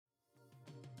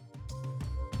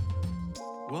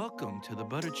Welcome to the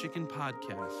Butter Chicken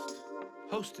Podcast,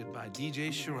 hosted by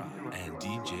DJ Sharad and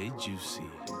DJ Juicy.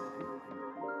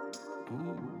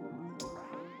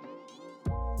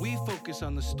 We focus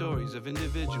on the stories of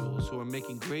individuals who are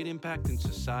making great impact in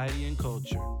society and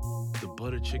culture. The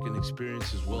Butter Chicken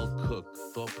experience is well-cooked,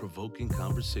 thought-provoking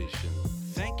conversation.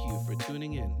 Thank you for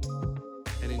tuning in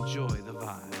and enjoy the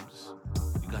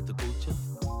vibes. You got the culture?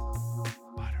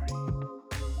 Buttery.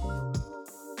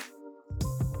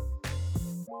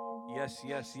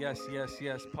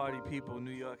 Yes, party people,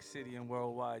 New York City and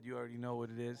worldwide. You already know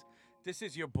what it is. This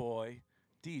is your boy,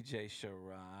 DJ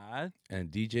Sharad.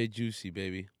 And DJ Juicy,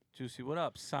 baby. Juicy, what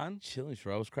up, son? Chilling,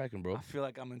 sure. I was cracking, bro. I feel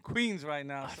like I'm in Queens right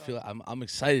now. I'm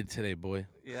excited today, boy.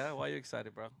 Yeah, why are you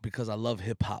excited, bro? Because I love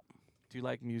hip hop. Do you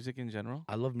like music in general?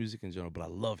 I love music in general, but I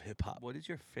love hip hop. What is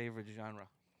your favorite genre?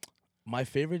 My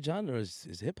favorite genre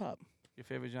is hip hop. Your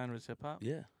favorite genre is hip hop?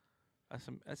 Yeah.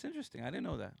 That's interesting. I didn't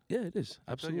know that. Yeah, it is.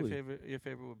 I thought Absolutely. your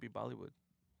favorite would be Bollywood.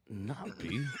 Not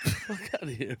B. Fuck out of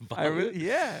here.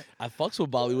 Yeah. I fucks with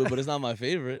Bollywood, but it's not my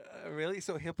favorite. Really?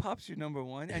 So hip hop's your number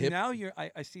one, and now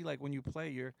I see like when you play,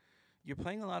 you're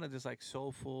playing a lot of this like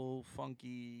soulful,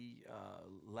 funky,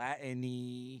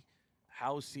 Latin-y,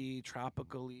 housey,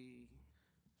 tropically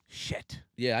shit.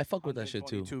 Yeah, I fuck with that shit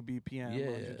too. 122 BPM,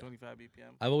 Yeah. 125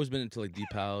 BPM. I've always been into like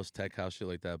deep house, tech house, shit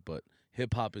like that, but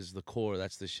hip hop is the core.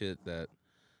 That's the shit that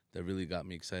really got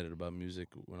me excited about music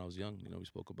when I was young. You know, we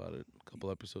spoke about it a couple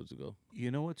episodes ago.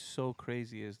 You know what's so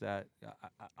crazy is that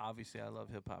obviously I love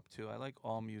hip hop too. I like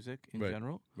all music in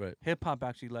general. Right. Hip hop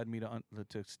actually led me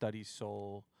to study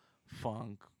soul,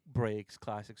 funk, breaks,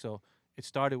 classics. So it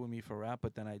started with me for rap,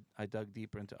 but then I dug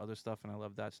deeper into other stuff, and I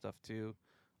love that stuff too.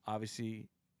 Obviously,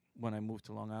 when I moved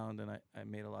to Long Island and I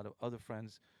made a lot of other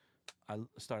friends, I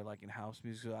started liking house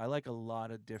music. So I like a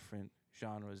lot of different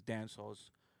genres.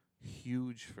 Dancehall's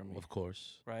huge for me. Of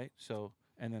course. Right? So,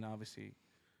 and then obviously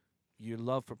your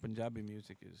love for Punjabi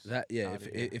music is That yeah. outta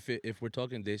here. If we're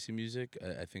talking Desi music,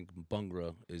 I think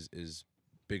Bhangra is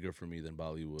bigger for me than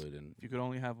Bollywood, and If you could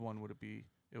only have one, it would be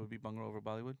Bhangra over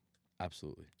Bollywood?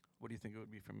 absolutely What do you think it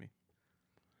would be for me?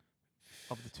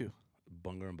 Of the two?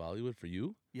 Bhangra and Bollywood for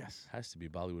you Yes, has to be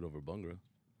Bollywood over Bhangra.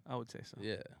 I would say so.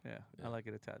 Yeah. Yeah, Yeah. I like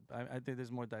it a tad. I think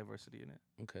there's more diversity in it,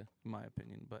 Okay. in my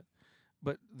opinion.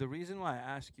 But the reason why I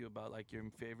ask you about like your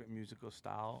favorite musical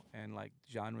style and like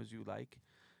genres you like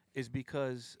is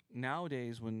because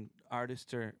nowadays when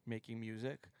artists are making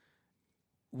music,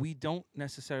 we don't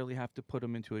necessarily have to put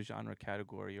them into a genre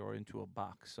category or into a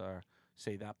box or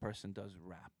say that person does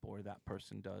rap or that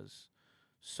person does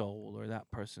soul or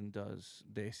that person does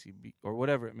desi beat or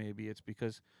whatever it may be. It's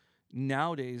because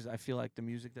nowadays I feel like the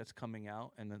music that's coming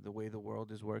out and the way the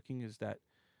world is working is that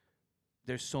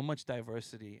there's so much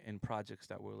diversity in projects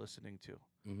that we're listening to.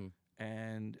 Mm-hmm.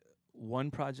 And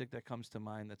one project that comes to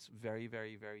mind that's very,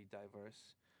 very, very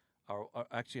diverse, or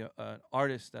actually an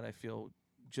artist that I feel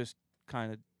just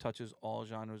kind of touches all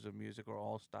genres of music or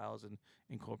all styles and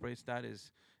incorporates that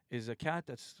is a cat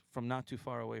that's from not too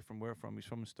far away from where from. He's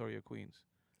from Astoria, Queens.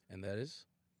 And that is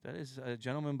a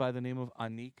gentleman by the name of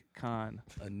Anik Khan.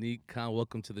 Anik Khan.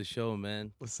 Welcome to the show,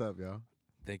 man. What's up, y'all?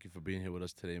 Thank you for being here with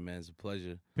us today, man. It's a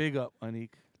pleasure. Big up,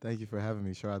 Anik. Thank you for having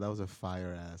me, Sharad. That was a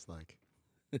fire ass, like,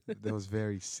 that was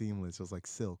very seamless. It was like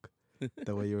silk.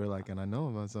 The way you were like, and I know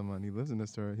about someone. He lives in this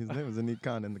story. His name is Anik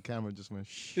Khan, and the camera just went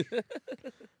shh.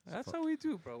 That's how we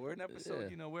do, bro. We're an episode, Yeah.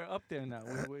 you know, we're up there now.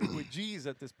 We're G's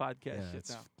at this podcast Yeah, shit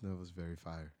now. that was very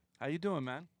fire. How you doing,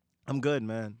 man? I'm good,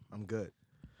 man. I'm good.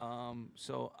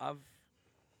 So I've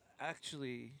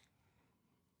actually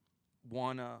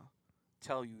wanna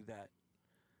tell you that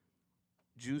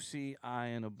Juicy, I,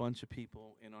 and a bunch of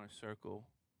people in our circle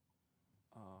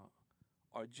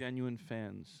are genuine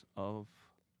fans of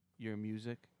your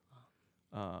music,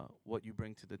 what you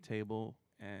bring to the table,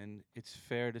 and it's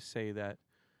fair to say that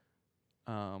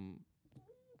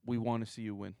we want to see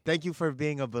you win. Thank you for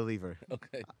being a believer.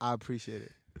 Okay. I appreciate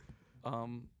it.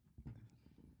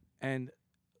 And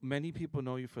many people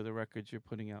know you for the records you're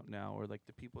putting out now, or like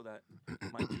the people that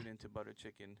might tune into Butter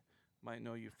Chicken might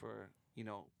know you for, you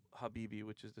know, Habibi,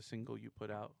 which is the single you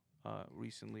put out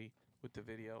recently with the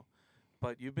video.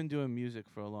 But you've been doing music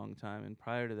for a long time, and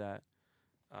prior to that,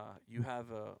 you have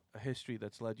a history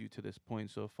that's led you to this point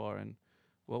so far. And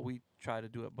what we try to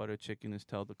do at Butter Chicken is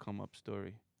tell the come-up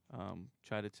story.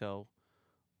 Try to tell,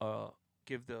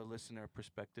 give the listener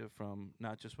perspective from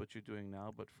not just what you're doing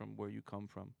now, but from where you come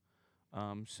from.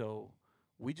 So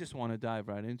we just want to dive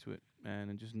right into it, man,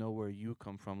 and just know where you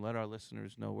come from. Let our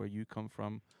listeners know where you come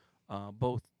from,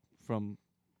 both from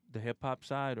the hip-hop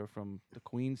side or from the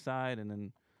Queen side, and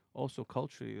then also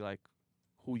culturally, like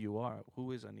who you are.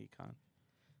 Who is Anik Khan?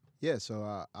 Yeah,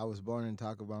 so I was born in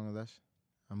Dhaka, Bangladesh.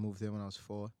 I moved here when I was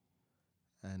 4,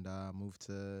 and moved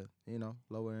to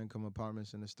lower income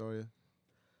apartments in Astoria.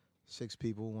 6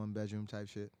 people, 1 bedroom type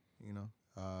shit. You know,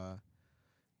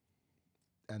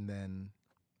 and then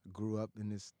grew up in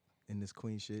this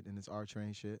Queen shit, in this R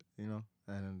Train shit.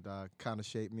 And kind of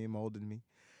shaped me, molded me,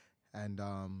 and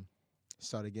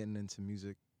started getting into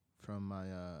music from my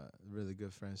really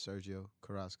good friend Sergio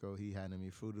Carrasco. He handed me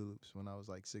Fruity Loops when I was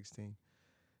like 16,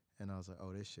 and I was like,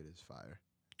 oh, this shit is fire.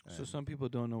 So And some people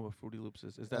don't know what Fruity Loops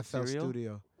is. Is that FL cereal?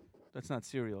 Studio. That's not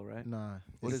cereal, right? Nah.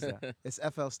 What is it's- that? It's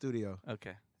FL Studio.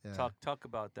 Okay. Yeah. Talk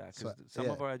about that, because So, some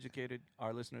yeah. of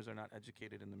our listeners are not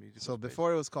educated in the music. So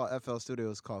before it was called FL Studio, it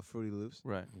was called Fruity Loops.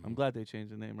 right? I'm Mhm. glad they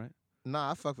changed the name, right?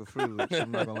 Nah, I fuck with Fruity Loops. I'm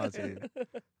not gonna lie to you.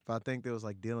 But I think they was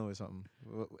like dealing with something.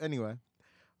 Anyway,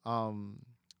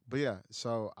 but yeah.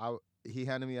 So he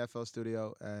handed me FL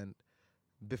Studio, and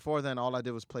before then, all I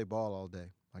did was play ball all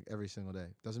day, like every single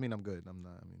day. Doesn't mean I'm good. I'm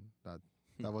not. I mean,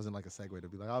 that wasn't like a segue to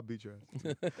be like, I'll beat your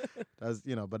ass. That's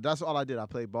but that's all I did. I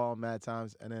played ball mad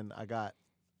times, and then I got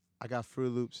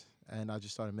Fruity Loops, and I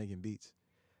just started making beats.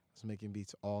 I was making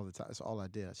beats all the time. That's all I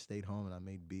did. I stayed home and I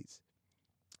made beats.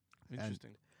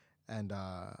 Interesting. And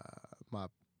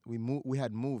we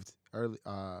had moved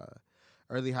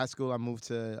early high school. I moved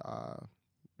to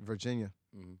Virginia,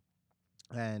 Mhm.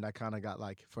 and I kind of got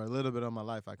like, for a little bit of my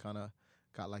life, I kind of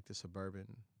got like the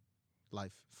suburban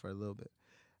life for a little bit.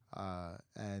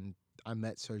 And I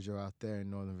met Sergio out there in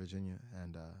Northern Virginia,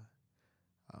 and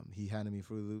he handed me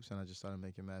Fruity Loops, and I just started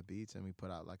making mad beats, and we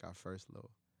put out like our first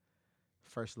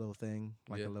little thing,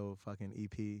 like Yeah. a little fucking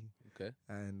EP. Okay.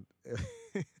 And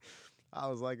I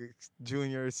was like a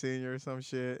junior or senior or some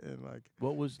shit, and like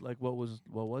What was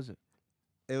it?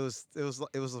 it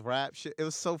was rap shit. It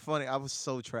was so funny. I was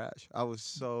so trash. Man.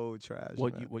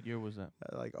 What year was that?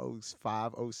 Like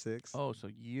 05, 06. Oh, so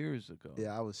years ago.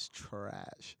 Yeah, I was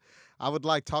trash. I would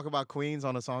like talk about Queens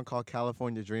on a song called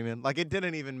California Dreamin'. Like, it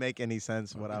didn't even make any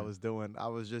sense what I Okay. was doing. I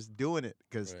was just doing it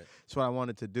because Right. it's what I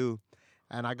wanted to do.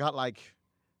 And I got like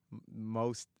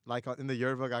most, like in the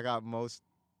yearbook, I got most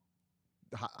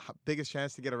biggest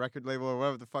chance to get a record label or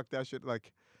whatever the fuck that shit.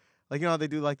 Like how they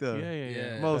do like the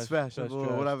Yeah. most Best fashionable or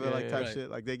dressed, whatever, yeah, like yeah, type Right. shit.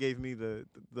 Like, they gave me the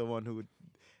one who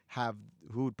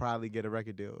would probably get a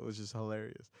record deal. It was just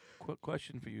hilarious. Quick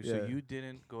question for you. Yeah. So you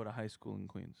didn't go to high school in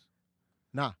Queens?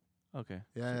 Nah. Okay.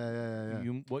 Yeah, So yeah.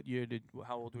 You what year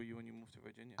how old were you when you moved to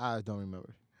Virginia? I don't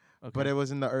remember. Okay. But it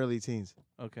was in the early teens.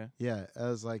 okay. Yeah, it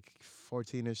was like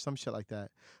 14ish, some shit like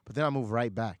that. But then I moved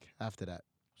right back after that.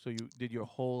 So you did your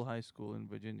whole high school in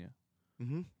Virginia,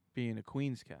 Mm-hmm. being a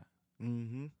Queens cat.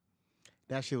 Mm-hmm.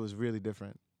 That shit was really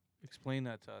different. Explain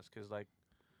that to us, 'cause like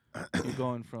you're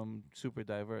going from super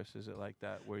diverse. Is it like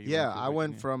that where you? Yeah, went to I went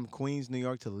Virginia? from Queens, New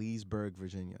York to Leesburg,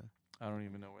 Virginia. I don't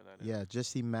even know where that is. Yeah,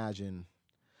 just imagine.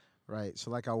 Right.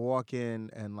 So like I walk in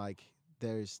and like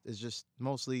it's just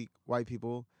mostly white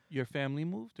people. Your family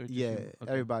moved, or just Yeah, you?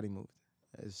 Okay. everybody moved.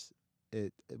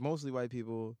 It mostly white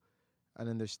people, and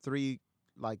then there's three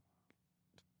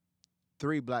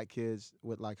black kids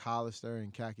with like Hollister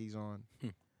and khakis on.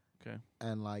 Okay.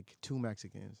 And like 2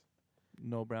 Mexicans.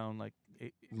 No brown, like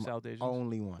M- South Asians.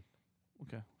 Only one.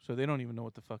 Okay. So they don't even know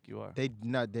what the fuck you are. They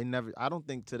never. I don't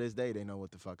think to this day they know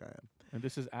what the fuck I am. And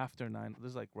this is after 9. This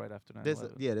is like right after 9. This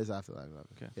after 9/11.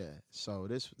 Okay. Yeah. So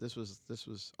this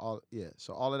was all. Yeah.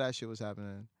 So all of that shit was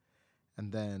happening,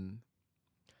 and then.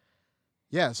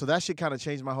 Yeah. So that shit kind of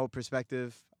changed my whole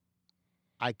perspective.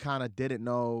 I kind of didn't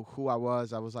know who I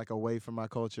was. I was like away from my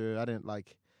culture. I didn't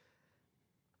like.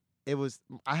 It was.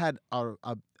 I had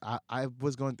I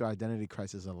was going through identity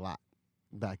crisis a lot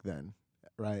back then,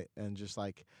 right? And just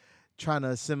like trying to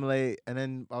assimilate, and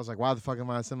then I was like, why the fuck am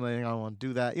I assimilating? I don't want to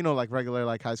do that. Like regular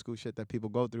like high school shit that people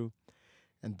go through.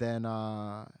 And then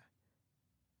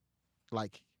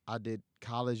like I did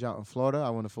college out in Florida. I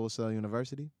went to Full Sail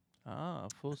University. Ah,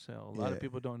 Full Sail. A lot of Yeah.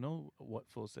 people don't know what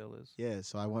Full Sail is. Yeah,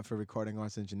 so I went for recording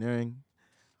arts engineering.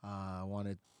 I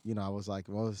wanted, I was like,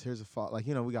 well, here's a thought. Like,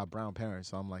 we got brown parents,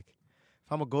 so I'm like,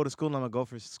 if I'm gonna go to school, I'm gonna go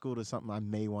for school to something I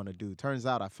may want to do. Turns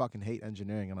out I fucking hate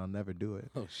engineering and I'll never do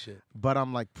it. Oh shit. But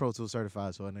I'm like Pro Tool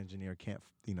certified, so an engineer can't,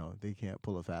 they can't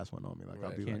pull a fast one on me. Like I'll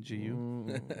Right. be Can't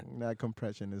like, GU? That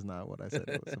compression is not what I said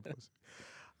it was supposed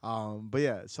to. But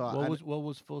yeah, so What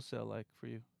was Full Sail like for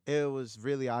you? it was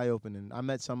really eye opening. I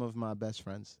met some of my best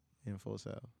friends in Full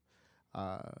Sail,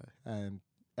 and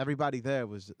everybody there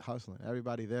was hustling.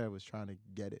 Everybody there was trying to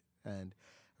get it, and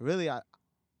really, I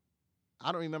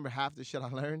don't remember half the shit I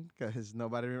learned because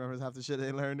nobody remembers half the shit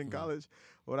they learned in Mhm. college.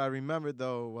 What I remembered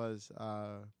though was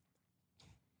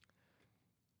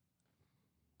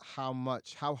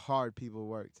how hard people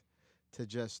worked to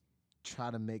just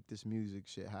try to make this music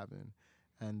shit happen.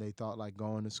 And they thought like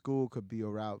going to school could be a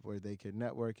route where they could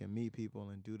network and meet people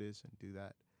and do this and do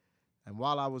that. And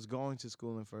while I was going to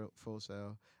school in Full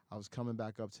Sail, I was coming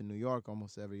back up to New York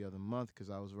almost every other month because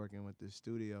I was working with this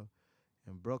studio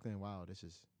in Brooklyn. Wow, it's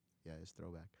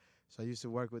throwback. So I used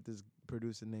to work with this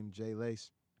producer named Jay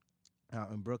Lace out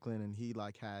in Brooklyn, and he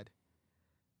like had,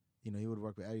 he would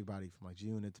work with everybody from like G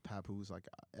Unit to Papoose, like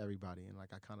everybody, and like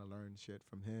I kind of learned shit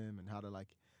from him and how to like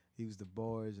use the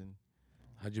boards and.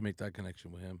 How'd you make that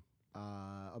connection with him?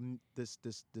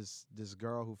 This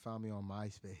girl who found me on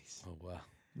MySpace. Oh wow.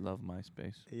 Love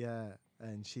MySpace. Yeah,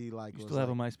 and she like You was still have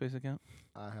a like, MySpace account?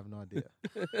 I have no idea.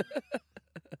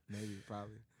 Maybe,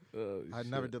 probably. Oh, I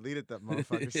shit. never deleted that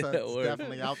motherfucker, so Yeah, it's word.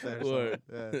 definitely out there. Word.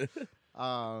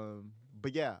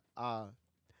 But yeah,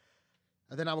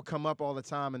 and then I would come up all the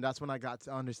time, and that's when I got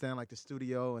to understand like the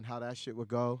studio and how that shit would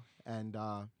go. And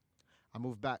I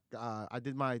moved back. I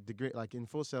did my degree like in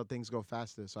Full Sail. Things go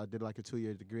faster, so I did like a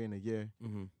 2-year degree in a year,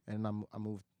 Mm-hmm. and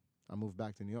I moved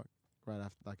back to New York. Right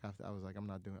after I was like, I'm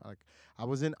not doing like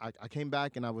I came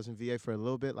back and I was in VA for a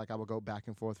little bit. Like I would go back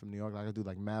and forth from New York. Like I do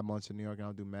like mad months in New York and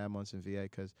I'll do mad months in VA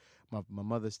because my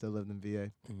mother still lived in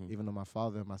VA, Mm-hmm. even though my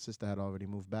father and my sister had already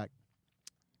moved back.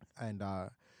 And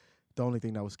the only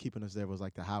thing that was keeping us there was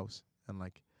like the house and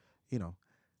like,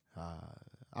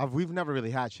 we've never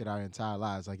really had shit our entire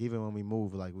lives. Like even when we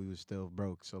moved, like we was still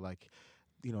broke. So like,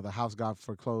 the house got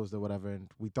foreclosed or whatever,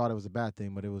 and we thought it was a bad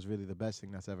thing, but it was really the best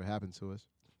thing that's ever happened to us.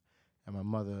 And my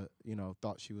mother,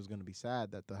 thought she was gonna be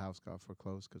sad that the house got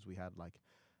foreclosed because we had like,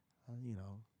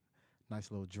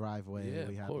 nice little driveway. Yeah,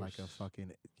 We of had like a course.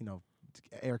 fucking,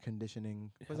 air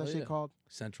conditioning. What's that Hell shit yeah. called?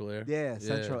 Central Air. Yeah,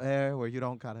 central air where you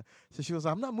don't gotta. So she was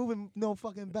like, I'm not moving no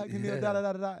fucking back to New York, da da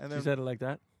da da da. And She then said it like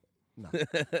that? no,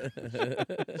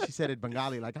 she said it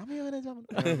Bengali like I'm here.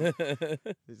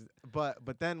 But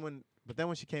then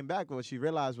when she came back, what she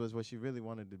realized was what she really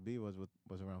wanted to be was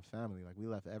around family. Like we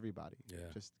left everybody, Yeah.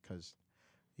 just because,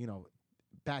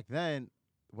 back then,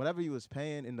 whatever you was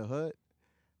paying in the hood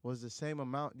was the same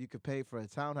amount you could pay for a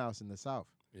townhouse in the South.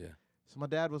 Yeah. So my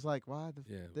dad was like, "Why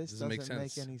Yeah. this Doesn't doesn't make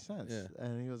make sense. any sense?" Yeah.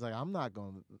 And he was like, "I'm not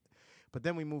going." But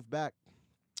then we moved back,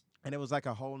 and it was like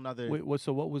a whole nother Wait,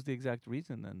 so what was the exact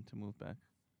reason then to move back?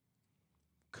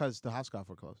 because the house got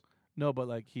foreclosed. No, but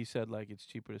like he said, like it's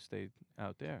cheaper to stay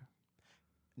out there.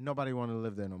 Nobody wanted to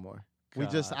live there no more. We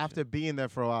just Gotcha. after being there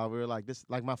for a while, we were like this.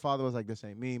 Like my father was like, "This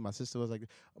ain't me." My sister was like,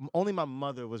 only my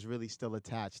mother was really still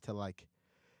attached to like.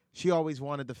 She always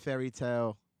wanted the fairy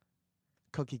tale,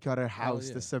 cookie cutter house,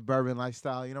 yeah. the suburban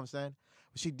lifestyle. You know what I'm saying?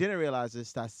 But she didn't realize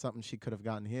that's something she could have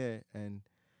gotten here, and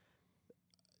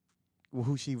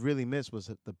who she really missed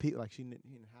was the people. Like she didn't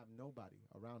have nobody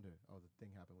around her. Oh, the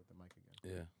thing happened with the mic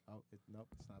again. Yeah. Oh, nope,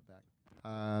 it's not back.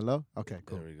 Hello? Okay,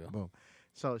 cool. There we go. Boom.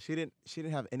 So she didn't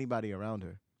have anybody around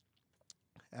her.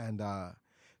 And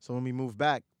so when we moved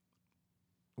back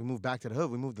to the hood.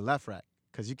 We moved to Left Rack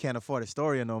because you can't afford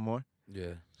Astoria no more,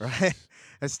 Yeah. right?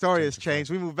 Astoria's Gentrified.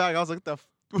 changed. We moved back. I was like,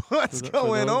 what's For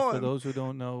going those, on? For those who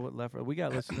don't know what Left Rack, we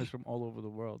got listeners from all over the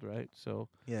world, right? So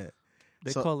Yeah.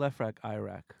 they So- call Left Rack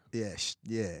Iraq. Yeah,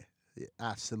 yeah,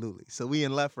 absolutely. So we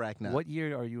in Left Rack now. What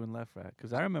year are you in Left Rack?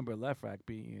 Because I remember Left Rack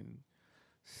being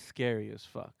scary as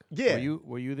fuck. Yeah.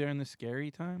 Were you there in the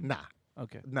scary time? Nah.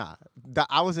 Okay. Nah.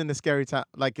 I was in the scary time.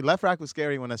 Like Left Rack was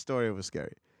scary when Astoria was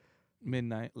scary.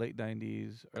 Late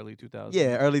 90s, early 2000s.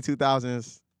 Yeah, early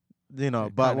 2000s. It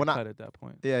But kinda when cut at that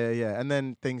point. Yeah. And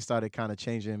then things started kind of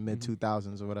changing mid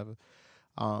 2000s or whatever.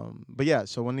 But yeah,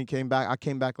 so when he came back, I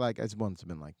came back like it's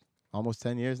been like almost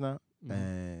 10 years now. Mhm.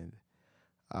 And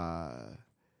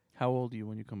How old are you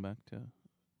when you come back to?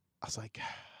 I was like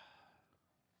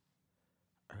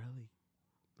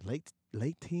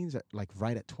late teens, like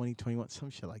right at 2021, some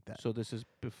shit like that. So this is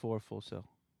before Full Sail.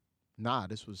 Nah,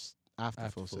 this was after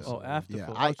After Full Full Sail. Sail. Oh, after Yeah,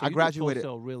 Full. I so you did graduated-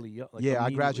 Full Sail really young. Like yeah, I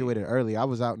immediately. graduated early. I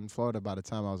was out in Florida by the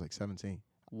time I was like 17.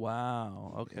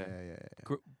 Wow. Okay.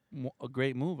 Yeah. A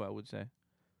great move, I would say.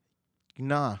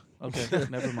 Nah. Okay.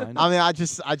 Never mind. I mean, I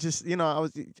just,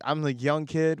 I'm a young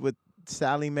kid with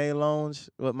Sally Mae loans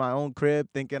with my own crib,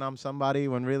 thinking I'm somebody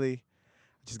when really,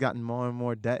 I just gotten more and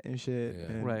more debt and shit. Yeah.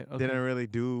 And Right, okay. Didn't really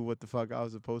do what the fuck I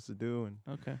was supposed to do, and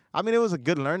Okay. I mean, it was a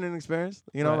good learning experience.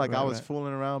 Right, I was right.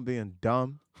 fooling around being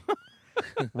dumb.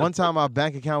 One time my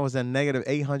bank account was at negative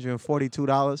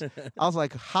 $842. I was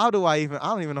like, I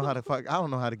don't even know how to fuck. I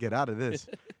don't know how to get out of this.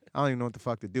 I don't even know what the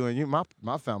fuck to do. And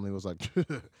my family was like, don't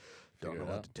Figure know it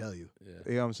what out. to tell you. Yeah.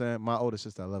 You know what I'm saying? My older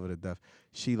sister, I love her to death.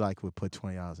 She like would put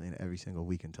 $20 in every single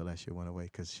week until that shit went away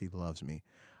because she loves me.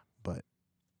 But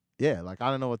yeah, like I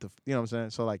don't know what you know what I'm saying?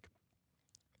 So like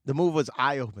the move was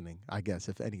eye opening, I guess,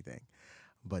 if anything.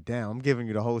 But damn, I'm giving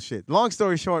you the whole shit. Long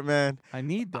story short, man. I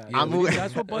need that. Yeah, we-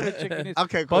 That's what butter chicken is.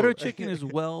 Okay, cool. Butter chicken is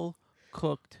well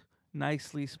cooked,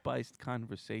 nicely spiced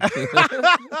conversation.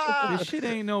 This shit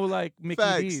ain't no like Mickey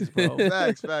Facts. D's, bro.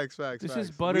 Facts. This facts.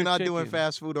 is butter We're not doing chicken.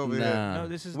 fast food over here. Nah. No,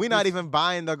 this is We're not this- even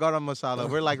buying the garam masala.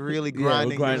 We're like really Yeah, we're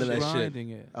grinding. grinding this that shit. shit. grinding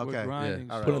it. Okay. We're Yeah.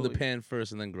 grinding. All right. Put it in the slowly. pan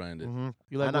first and then grind it. Mhm.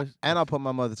 You like what? And I'll put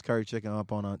my mother's curry chicken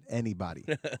up on anybody.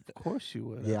 Of course you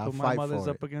would. Yeah, I I'll put my fight mother's for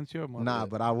up it. against your mother. Nah,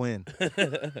 but I win.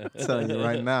 Tell you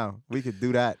right now, we could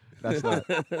do that. That's not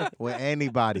with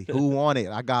anybody who want it.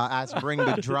 I bring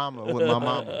the drama with my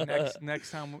mama.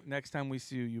 next time we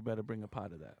see you, you better bring a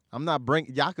pot of that. I'm not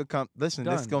bring. Y'all could come. Listen,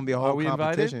 this is Done. gonna be a Are whole we invited?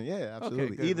 competition. Yeah,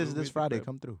 absolutely. good. Either We'll this be Friday, prepared.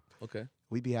 come through. Okay.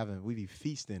 We be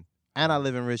feasting. And I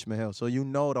live in Richmond Hill, so you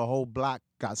know the whole block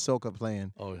got soca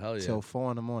playing Oh hell yeah. till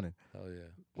 4 a.m. Hell yeah.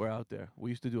 We're out there. We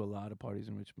used to do a lot of parties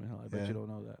in Richmond Hill. I bet Yeah. you don't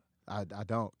know that. I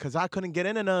don't, cause I couldn't get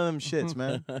into none of them shits,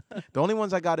 man. The only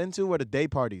ones I got into were the day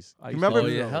parties. I You used to remember?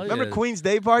 do Oh, yeah, those. hell Remember yeah. Queen's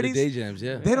Day The parties? day jams,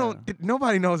 yeah. They don't.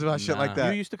 Nobody knows about shit like Nah.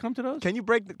 that. You used to come to those? Can you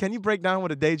break down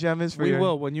what a day jam is for We you?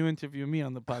 will when you interview me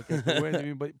on the podcast. We're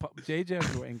interviewing, but day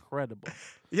jams were incredible.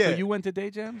 Yeah. So you went to day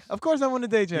jams? Of course I went to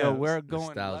day jam. Yo, we're going.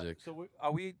 Nostalgic. So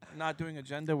are we not doing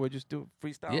agenda? We're just doing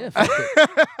freestyle. Yeah, fuck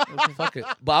it. Fuck it.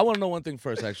 But I want to know one thing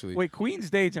first, actually. Wait, Queen's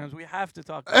Day Jams. We have to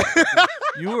talk about that.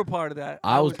 You were part of that.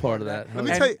 I was part of that. Let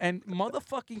me and, tell you- and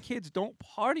motherfucking kids don't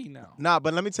party now. Nah,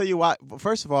 but let me tell you why.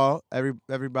 First of all,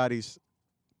 everybody's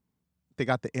they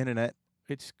got the internet,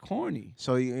 It's corny.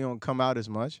 so you don't come out as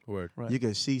much. Word. Right. You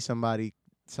can see somebody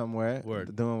somewhere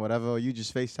Word. doing whatever, or you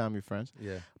just FaceTime your friends.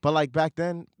 Yeah. But like back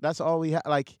then, that's all we had.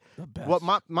 Like, The best.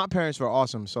 what my parents were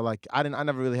awesome. So like, I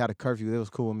never really had a curfew. It was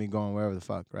cool with me going wherever the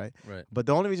fuck, right? Right. But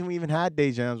the only reason we even had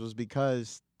day jams was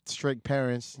because strict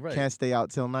parents Right. can't stay out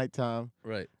till nighttime.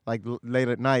 Right. Like late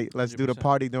at night, let's do the 100%.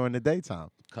 party during the daytime.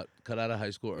 Cut out of high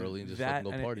school early and just fucking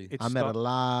go and party. it I met a start-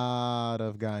 lot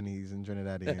of Ghanese and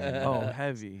Trinidadians. Oh,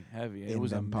 heavy. And it In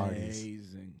was them parties.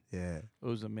 amazing. Yeah. It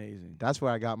was amazing. That's where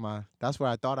I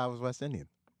thought I was West Indian.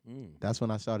 Mm. That's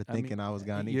when I started I mean, thinking I was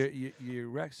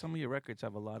Ghanese. Some of your records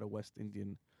have a lot of West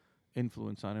Indian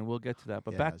influence on it, and we'll get to that.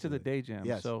 But Yeah, back to the absolutely. day jam.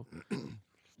 Yes. So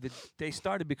they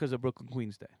started because of Brooklyn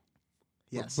Queens Day.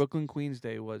 Yes. Brooklyn Queens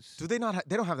Day was. Do they not?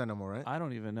 They don't have that no more, right? I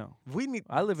don't even know. We need.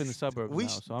 I live in the suburbs we now,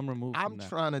 sh- so I'm removed I'm from that.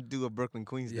 trying to do a Brooklyn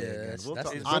Queens Day Yeah, again. that's- We'll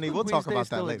that's- talk, Is Ani, Brooklyn we'll talk Queens Day about that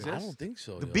still later. I exist? don't think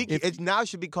so. The yo. BQ, If- it now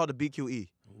should be called the BQE.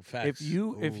 If Facts.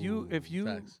 you,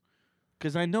 Facts.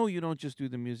 because I know you don't just do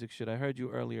the music shit. I heard you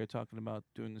earlier talking about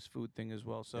doing this food thing as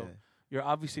well. So Yeah. you're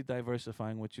obviously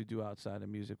diversifying what you do outside of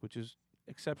music, which is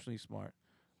exceptionally smart.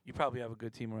 You probably have a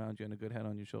good team around you and a good head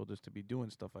on your shoulders to be doing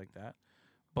stuff like that.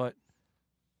 But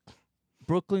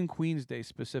Brooklyn Queens Day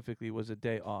specifically was a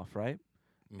day off, right?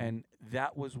 Mhm. And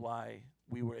that was why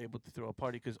we were able to throw a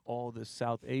party, because all the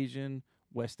South Asian,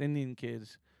 West Indian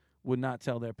kids would not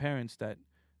tell their parents that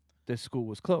the school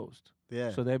was closed.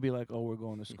 Yeah. So they'd be like, "Oh, we're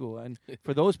going to school." And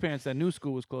for those parents that knew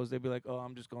school was closed, they'd be like, "Oh,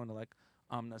 I'm just going to like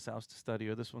Amna's house to study,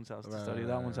 or this one's house to Right, study, right,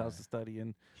 that right, one's house right. to study."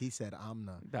 And He said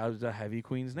Amna. that was a heavy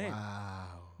Queen's name.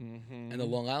 Wow. Mm-hmm. And the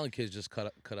Long Island kids just cut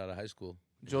out of high school.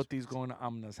 Jyoti's going to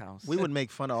Amna's house. We would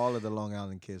make fun of all of the Long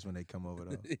Island kids when they come over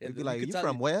though. Yeah, They'd be you like, could "You tell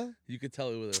from where? You could tell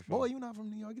where they're from. Boy, you not from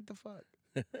New York? Get the fuck."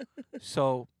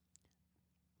 So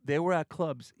they were at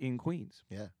clubs in Queens,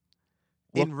 Yeah.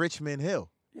 Well- In Richmond Hill.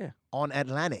 Yeah. On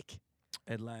Atlantic.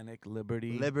 Atlantic,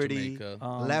 Liberty. Liberty. Jamaica.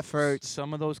 Lefferts.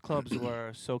 Some of those clubs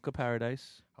were Soca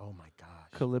Paradise, Oh my gosh.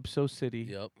 Calypso City,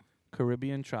 Yep.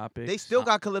 Caribbean Tropics. They still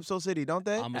got Calypso City, don't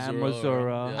they?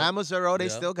 Amazura. Yep. Amazuro, they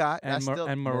Yep. still got. and, That's still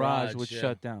and Mirage, Mirage, was yeah.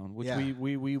 shut down, which Yeah.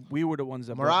 we were the ones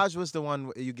that brought- Mirage was the one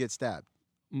where you get stabbed.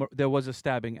 There was a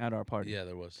stabbing at our party. Yeah,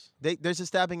 there was. There's a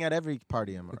stabbing at every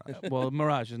party in Mirage. Well,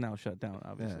 Mirage is now shut down,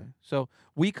 obviously. Yeah. So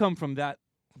we come from that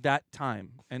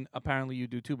time, and apparently you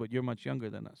do too, but you're much younger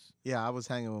than us. Yeah, I was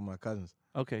hanging with my cousins.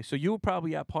 Okay, so you were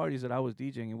probably at parties that I was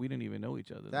DJing, and we didn't even know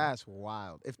each other. then. That's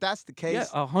wild. If that's the case,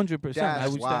 Yeah, 100%. I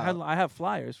that's used to have, wild. I have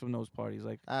flyers from those parties.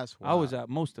 Like that's wild. I was at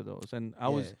most of those, and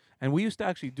and we used to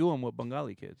actually do them with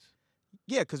Bengali kids.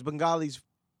 Yeah, because Bengalis.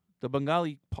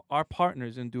 The our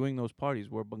partners in doing those parties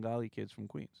were Bengali kids from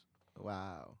Queens.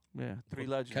 Wow. Yeah, three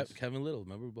legends. Kevin Little.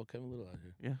 Remember we brought Kevin Little out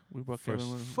here. Yeah, we brought First-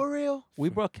 Kevin Little. For real? We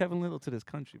brought Kevin Little to this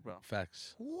country, bro.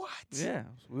 Facts. What? Yeah,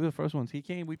 we were the first ones. He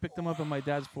came. We picked him up in my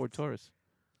dad's Ford Taurus.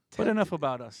 But Tempted- enough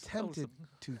about us. Tempted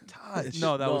to touch.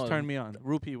 No, that was No. Turn Me On.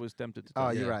 Rupee was tempted to. Oh,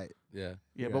 touch. you're Yeah. right. Yeah. Yeah,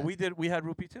 you're but right. we had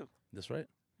Rupee too. That's right.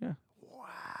 Wow.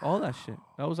 All that shit.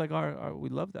 That was like our we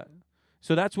love that.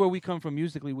 So that's where we come from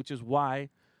musically, which is why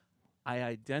I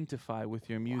identify with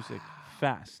your music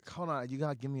fast. Hold on, you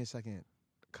gotta give me a second,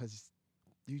 cause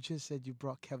you just said you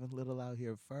brought Kevin Little out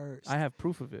here first. I have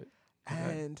proof of it.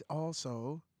 Okay. And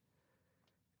also,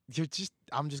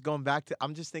 I'm just going back to,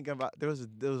 I'm just thinking about, there was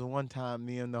one time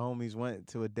me and the homies went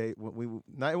to a date.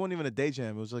 Not, it wasn't even a day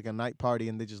jam. It was like a night party,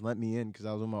 and they just let me in because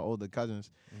I was with my older cousins.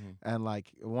 Mhm. And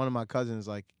like one of my cousins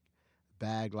like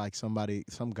bagged like some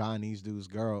Guyanese dude's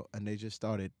girl, and they just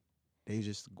started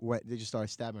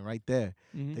stabbing right there.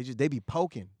 Mm-hmm. They be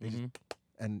poking. Mhm.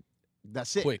 And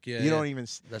that's it. Quick, yeah, You yeah. don't even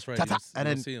That's right. ta-ta, You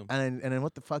don't see him. and then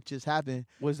what the fuck just happened?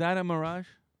 Was that a mirage?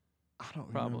 I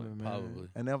don't Probably. remember, man. Probably.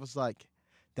 And that was like,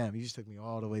 damn, you just took me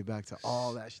all the way back to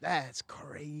all that. That's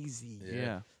crazy.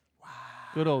 Yeah. Wow.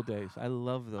 Good old days. I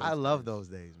love those. I love days. those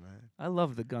days, man. I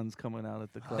love the guns coming out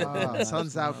at the club. Ah,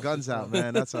 sun's out, guns out,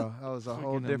 man. That was a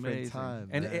whole Freaking different amazing. time,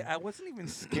 And man. I wasn't even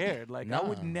scared. Like I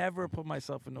would Nah. never put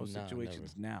myself in those Nah,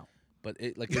 situations now. But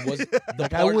it was the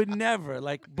Like I part. would never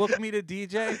like book me to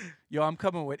DJ. Yo, I'm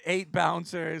coming with 8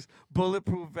 bouncers,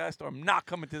 bulletproof vest, or I'm not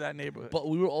coming to that neighborhood. But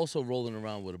we were also rolling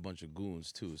around with a bunch of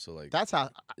goons too. So like, That's how.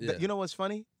 Yeah. You know what's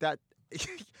funny? That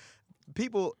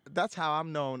people. That's how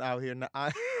I'm known out here. Now.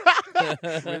 I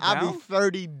Now? be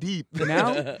 30 deep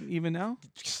now, even now,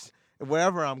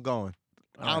 wherever I'm going.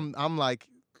 All right. I'm like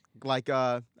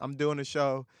I'm doing a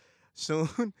show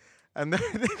soon, and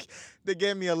they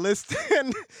gave me a list,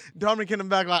 and Dominic came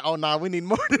back like, oh nah, we need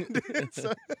more than this.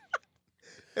 So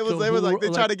it was So it was who- like they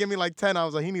like- tried to give me like 10. I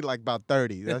was like, he need like about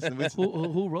 30.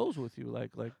 who rolls with you?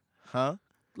 Huh?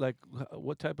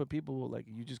 What type of people? Like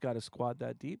you just got a squad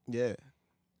that deep? Yeah,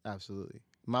 absolutely.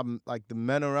 Like the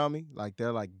men around me, like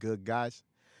they're like good guys,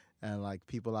 and like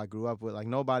people I grew up with. Like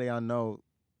nobody I know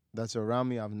that's around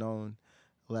me I've known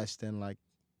less than like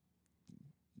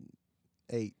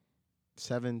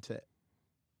 7 to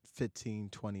 15,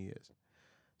 20 years.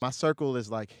 My circle is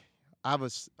like I have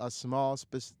a small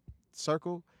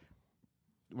circle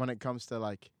when it comes to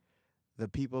like the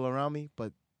people around me,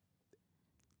 but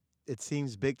it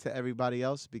seems big to everybody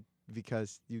else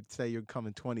because you say you're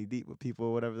coming 20 deep with people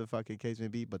or whatever the fucking case may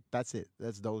be, but that's it.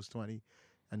 That's those 20,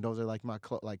 and those are like my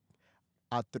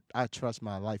I trust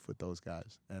my life with those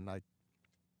guys, and like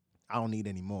I don't need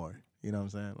any more. You know what I'm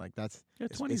saying? Like that's Yeah,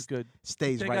 it's- 20 is it's- good.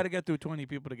 stays They right got to get through 20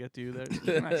 people to get to you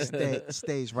there.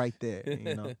 stays right there.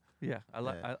 You know. Yeah, I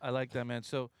like Yeah. I like that, man.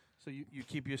 So you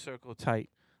keep your circle tight.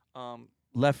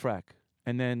 Left rack,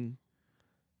 and then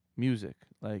music.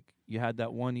 Like you had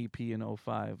that one EP in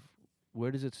 '05. Where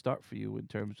does it start for you in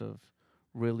terms of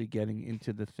really getting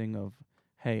into the thing of,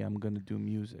 hey, I'm gonna do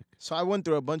music? So I went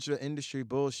through a bunch of industry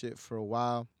bullshit for a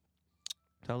while.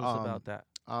 Tell us about that.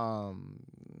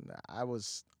 I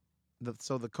was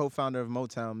the co-founder of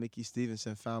Motown, Mickey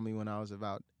Stevenson, found me when I was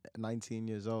about 19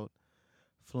 years old.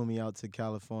 Flew me out to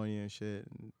California and shit.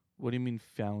 And What do you mean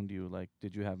found you? Like,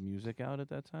 did you have music out at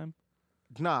that time?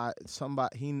 nah,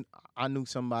 I knew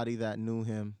somebody that knew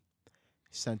him.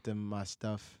 Sent him my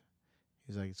stuff.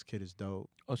 He was like, this kid is dope.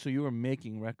 Oh, so you were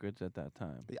making records at that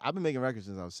time. I've been making records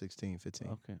since I was 16, 15.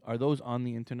 Okay. Are those on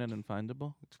the internet and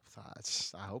findable?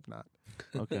 I hope not.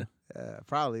 Okay.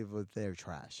 Probably, but they're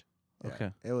trash. Yeah.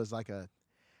 Okay. It was like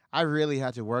I really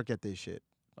had to work at this shit.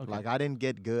 Okay. Like I didn't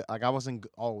get good. Like I wasn't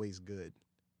always good.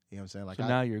 You know what I'm saying? Like So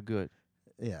now you're good.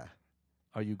 yeah.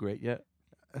 Are you great yet?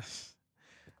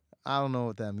 I don't know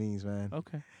what that means, man.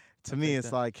 Okay. To I'll me, take it's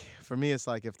that. like for me, it's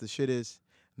like if the shit is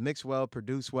mixed well,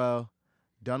 produced well,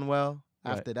 done well.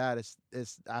 Right. After that,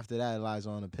 it's after that it lies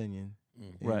on opinion. Mm.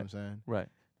 You know what Right. I'm saying? Right.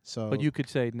 So, But you could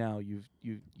say now you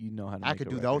know how to I make could a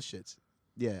do record. those shits.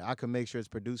 Yeah, I could make sure it's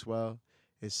produced well,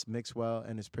 it's mixed well,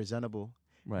 and it's presentable.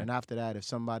 Right. And after that, if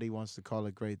somebody wants to call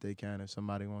it great, they can. If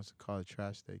somebody wants to call it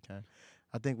trash, they can.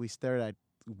 I think we stare at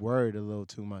word a little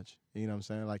too much. You know what I'm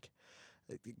saying? Like,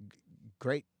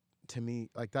 great to me,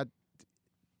 like that.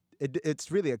 It's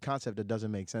really a concept that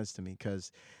doesn't make sense to me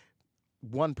because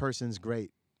one person's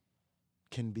great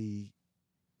can be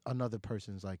another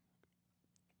person's like,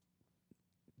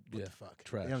 what Yeah, the fuck?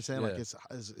 trash. You know what I'm saying? Like Yeah.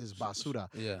 it's basura.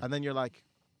 Yeah. And then you're like,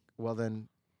 well, then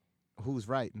who's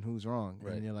right and who's wrong?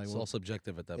 Right. And you're like, It's well, all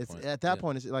subjective at that it's point. at that Yeah.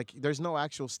 point, it's like there's no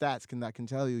actual stats that can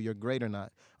tell you you're great or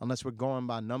not, unless we're going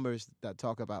by numbers that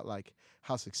talk about like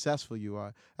how successful you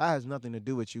are. That has nothing to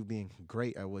do with you being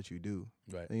great at what you do.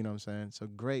 Right. You know what I'm saying? So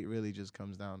great really just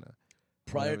comes down to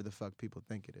Prior whatever the fuck people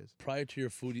think it is. prior to your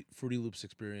Fruity Loops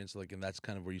experience, like, and that's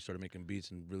kind of where you started making beats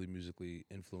and really musically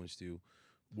influenced you.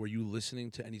 Were you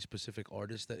listening to any specific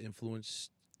artists that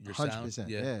influenced your sound? 100%.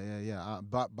 Yeah.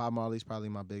 Bob Marley's probably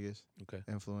my biggest Okay.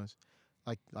 influence.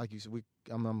 Like you said,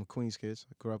 I'm a Queens kid. So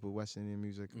I grew up with West Indian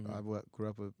music. Mhm. I grew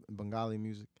up with Bengali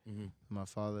music. Mm-hmm. My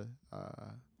father.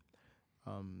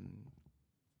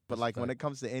 But That's like when tight. it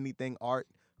comes to anything art,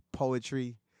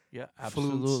 poetry, Yeah, flutes.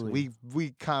 absolutely.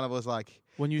 We kind of was like,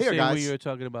 When you here, say guys. we, you're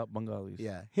talking about Bengalis.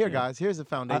 yeah, here, Yeah. guys. Here's the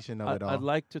foundation of it all. I'd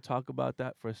like to talk about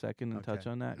that for a second and touch Okay.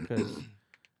 on that because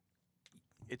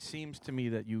it seems to me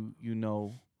that you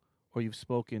know, or you've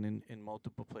spoken in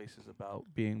multiple places about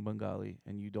being Bengali,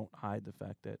 and you don't hide the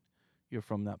fact that you're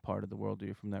from that part of the world or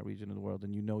you're from that region of the world,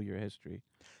 and you know your history.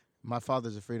 My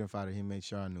father's a freedom fighter. He made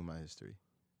sure I knew my history.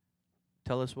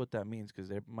 Tell us what that means, because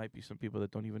there might be some people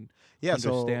that don't even Yeah,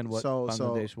 understand what so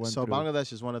Bangladesh went so through.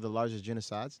 Bangladesh is one of the largest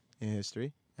genocides in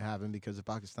history. It happened because of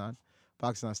Pakistan.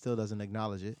 Pakistan still doesn't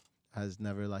acknowledge it. Has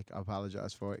never like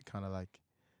apologized for it. Kind of like,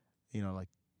 like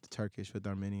the Turkish with the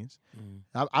Armenians.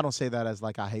 I don't say that as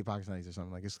like I hate Pakistanis or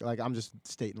something. Like it's like I'm just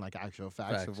stating like actual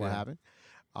facts of what yeah. happened.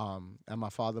 And my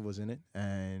father was in it,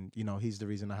 and he's the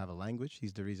reason I have a language.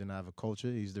 He's the reason I have a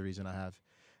culture. He's the reason I have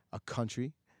a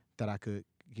country that I could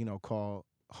call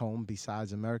home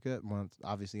besides America. Well,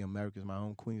 obviously America is my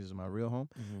home, Queens is my real home,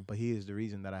 but he is the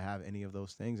reason that I have any of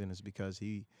those things, and it's because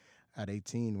he at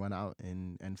 18 went out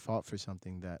and fought for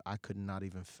something that I could not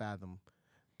even fathom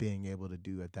being able to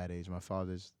do at that age. My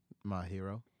father's my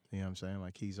hero. You know what I'm saying?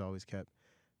 Like he's always kept.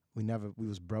 We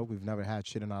was broke. We've never had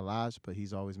shit in our lives, but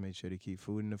he's always made sure to keep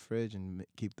food in the fridge and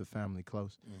keep the family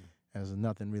close. And there's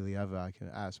nothing really ever I can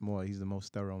ask more. He's the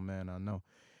most thorough man I know.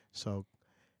 So,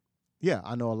 yeah,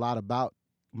 I know a lot about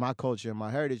my culture and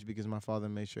my heritage because my father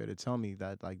made sure to tell me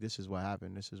that, like, this is what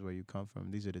happened. This is where you come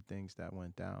from. These are the things that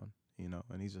went down,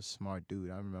 and he's a smart dude.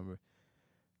 I remember,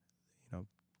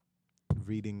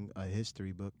 reading a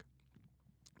history book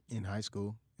in high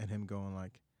school and him going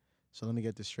like, so let me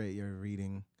get this straight. You're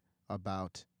reading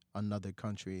about another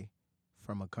country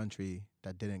from a country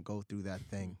that didn't go through that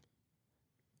thing.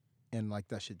 And like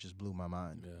that shit just blew my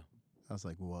mind. Yeah. I was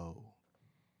like, whoa.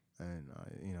 And,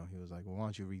 he was like, well, why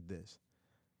don't you read this?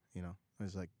 I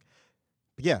was like,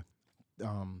 but yeah, I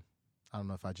don't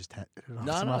know if I just had it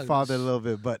off to my father a little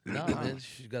bit, but no, man,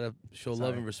 you gotta show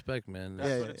love and respect, man. That's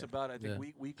Yeah, what yeah, it's yeah. about. I think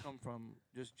Yeah. we come from,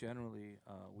 just generally,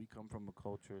 we come from a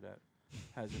culture that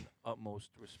has an utmost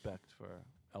respect for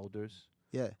elders,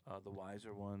 yeah, the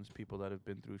wiser ones, people that have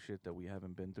been through shit that we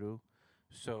haven't been through.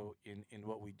 So in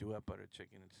what we do at Butter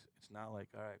Chicken, it's not like,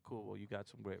 all right, cool, well, you got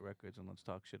some great records and let's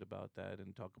talk shit about that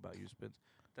and talk about you spins.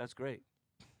 That's great.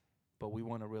 But we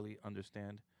want to really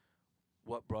understand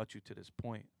what brought you to this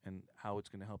point and how it's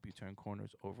going to help you turn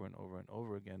corners over and over and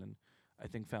over again. And I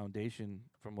think foundation,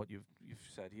 from what you've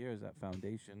said here, is that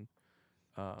foundation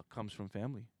comes from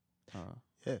family.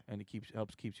 Yeah. And it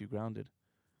keeps you grounded.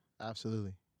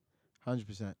 Absolutely.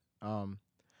 100%.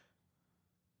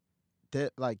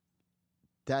 That like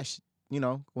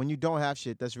when you don't have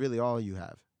shit, that's really all you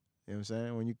have. You know what I'm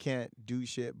saying? When you can't do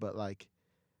shit, but like,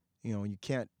 when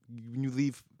you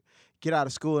leave, get out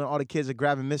of school and all the kids are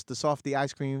grabbing Mr. Softy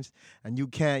ice creams and you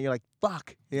can't, you're like,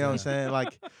 fuck. You know what I'm saying?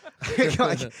 Like,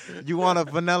 like you want a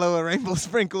vanilla or rainbow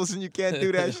sprinkles and you can't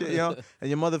do that shit, And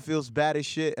your mother feels bad as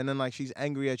shit and then like she's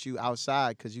angry at you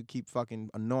outside because you keep fucking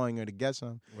annoying her to get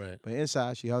some. Right. But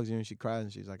inside she hugs you and she cries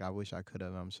and she's like, I wish I could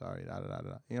have. I'm sorry. Da, da, da, da. You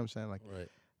know what I'm saying? Like, Right.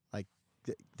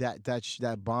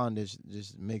 that bond is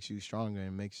just makes you stronger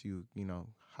and makes you,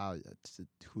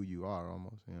 who you are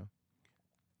almost,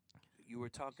 You were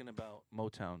talking about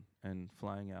Motown and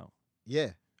flying out.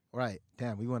 Yeah, right.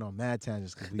 Damn, we went on mad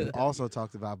tangents because we also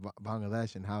talked about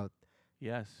Bangladesh and how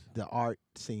Yes. the art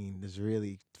scene is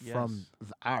really from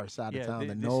our side Yeah, of town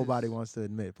that this nobody is wants to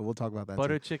admit. But we'll talk about that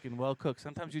Butter too. chicken, well cooked.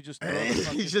 Sometimes you just throw the You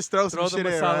fucking, just throw some the shit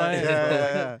in, masala right? in. Yeah, bro. yeah,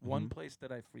 Like, yeah. one place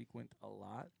that I frequent a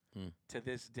lot to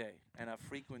this day, and I've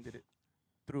frequented it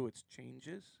through its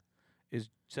changes, is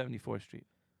 74th Street.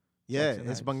 Yeah, Jackson it's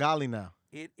Heights. Bengali now.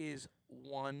 It is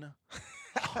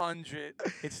 100.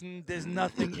 There's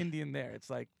nothing Indian there. It's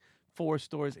like 4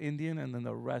 stores Indian, and then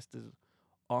the rest is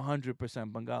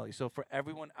 100% Bengali. So for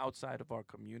everyone outside of our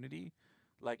community,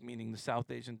 like meaning the South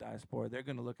Asian diaspora, they're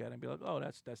gonna look at it and be like, "Oh,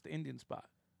 that's the Indian spot."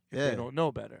 If Yeah. they don't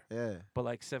know better. Yeah, But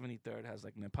like 73rd has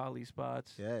like Nepali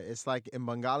spots. yeah. It's like in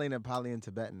Bengali, Nepali, and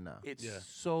Tibetan now. It's Yeah.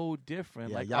 so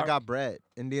different. Yeah, like y'all our- got bread.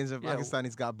 Indians and Yeah.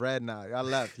 Pakistanis got bread now. Y'all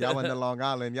left. Y'all went to Long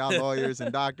Island. Y'all lawyers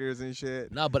and doctors and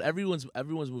shit. Nah, but everyone's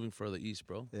moving further east,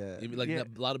 bro. Yeah. Even, like Yeah.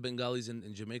 a lot of Bengalis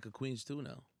in Jamaica, Queens too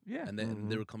now, yeah. and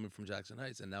they were coming from Jackson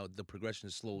Heights, and now the progression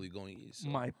is slowly going east. So.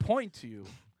 My point to you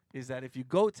is that if you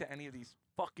go to any of these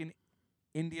fucking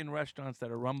Indian restaurants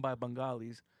that are run by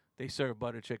Bengalis, they serve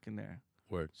butter chicken there.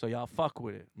 Word. So y'all fuck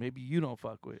with it. Maybe you don't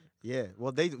fuck with it. Yeah.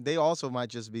 Well, they also might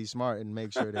just be smart and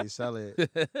make sure they sell it.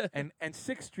 And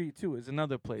 6th Street too is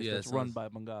another place Yeah, that's so run it's- by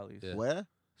Bengalis. Yeah. Where?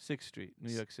 6th Street,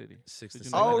 New York City. 6 Did to you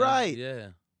 7. know Oh, that? right.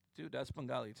 Yeah. Dude, that's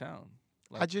Bengali town.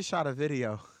 I Like, just shot a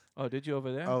video oh, did you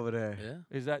over there? over there. Yeah.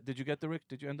 Is that? Did you get the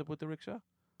Did you end up with the rickshaw?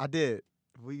 I did.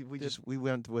 We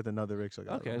went with another rickshaw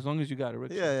guy. Okay, as long as you got a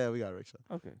rickshaw. Yeah, we got a rickshaw.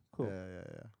 Okay, cool.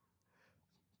 Yeah.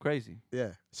 Crazy.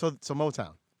 Yeah. So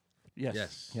Motown.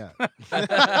 Yes. Yeah.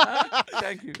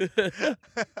 Thank you.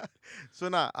 So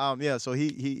so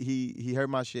he heard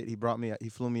my shit. He brought me. He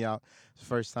flew me out. It's the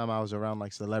first time I was around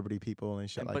like celebrity people and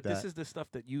shit like but that. this is the stuff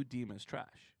that you deem as trash.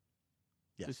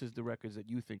 Yes. This is the records that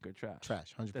you think are trash.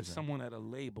 Trash, 100%. That someone at a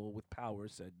label with power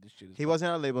said this shit is. He wasn't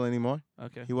at a label anymore.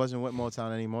 Okay. He wasn't with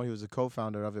Motown anymore. He was a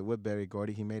co-founder of it with Berry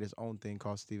Gordy. He made his own thing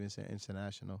called Stevenson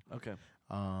International. Okay.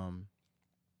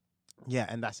 Yeah,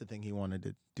 and that's the thing. He wanted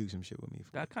to do some shit with me.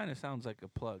 That kind of sounds like a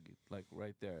plug, like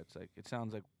right there. It's like it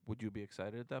sounds like. Would you be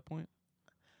excited at that point?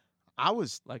 I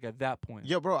was Like at that point.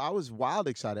 Yo, bro, I was wild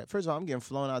excited. First of all, I'm getting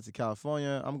flown out to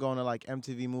California. I'm going to like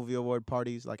MTV Movie Award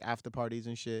parties, like after parties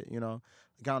and shit. You know,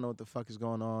 like I don't know what the fuck is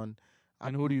going on.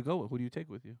 And who do you go with? Who do you take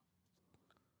with you?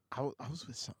 I was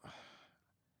with some.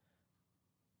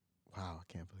 Wow, I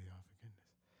can't believe. Oh, for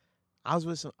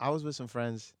goodness. I was with some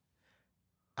friends.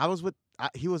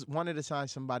 He wanted to sign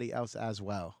somebody else as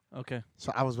well. Okay.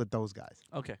 So I was with those guys.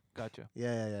 Okay. Gotcha.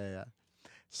 Yeah.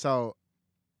 So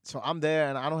I'm there,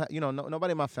 and I don't have,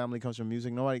 nobody in my family comes from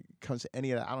music. Nobody comes to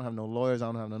any of that. I don't have no lawyers. I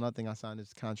don't have no nothing. I signed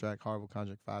this contract, horrible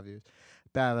contract, 5 years.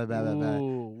 Bad.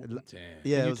 Ooh. Damn.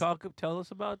 Yeah. Can you tell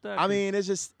us about that? I mean, it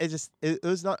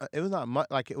was not much.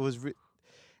 Like it was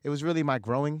really my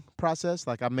growing process.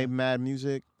 Like I made mad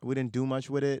music. We didn't do much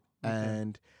with it,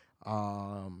 and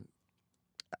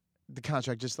the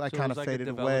contract just like kind of like faded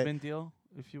a away. development deal,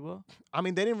 if you will. I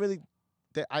mean, they didn't really.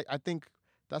 I think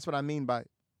that's what I mean by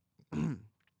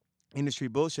industry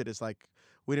bullshit. It's like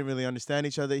we didn't really understand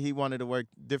each other. He wanted to work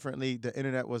differently. The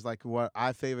internet was like what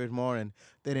I favored more, and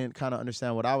they didn't kind of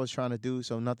understand what I was trying to do.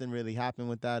 So nothing really happened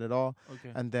with that at all.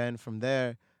 Okay. And then from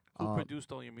there, Who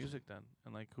produced all your music then?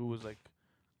 And like who was like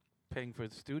paying for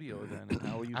the studio then? And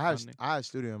how were you I funding? had a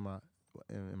studio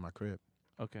in my crib.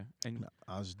 Okay. And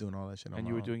I was just doing all that shit.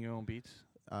 you were doing your own beats?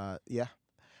 Yeah,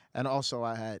 and also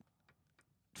I had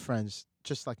friends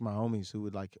just like my homies who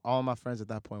would like all my friends at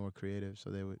that point were creative,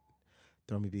 so they would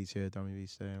throw me beats here, throw me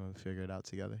beats there, and we'd figure it out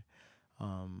together.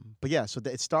 But yeah, so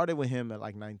it started with him at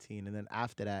like 19, and then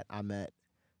after that I met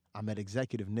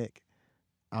Executive Nick.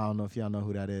 I don't know if y'all know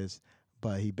who that is,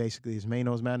 but he basically is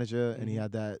Mano's manager, and he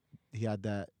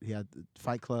had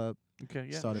Fight Club. Okay,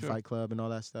 yeah. Started Fight Club and all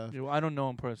that stuff. Yeah, well, I don't know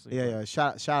him personally. Yeah.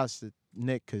 Shout outs to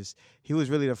Nick because he was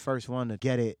really the first one to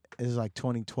get it. It was like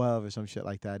 2012 or some shit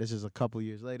like that. This is a couple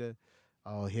years later.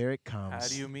 Oh, here it comes. How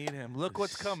do you meet him? Look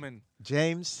what's coming.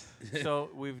 James. So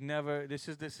we've never. This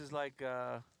is like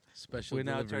Special we're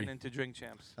now delivery. turned into drink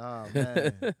champs. Oh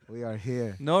man, we are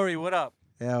here. Nori, what up?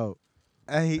 Yo.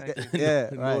 And he, Thank you. yeah,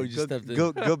 No, right. he just stepped in.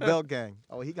 Good belt gang.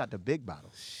 Oh, he got the big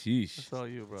bottle. Sheesh. That's all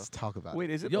you, bro. Let's talk about Wait,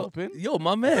 is it Yo, open? yo,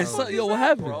 my man. What Yo, is what that,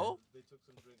 happened? bro?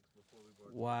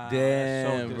 Wow. Damn,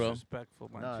 that's so bro. disrespectful,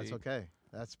 my it. No, G. it's okay.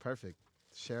 That's perfect.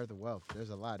 Share the wealth.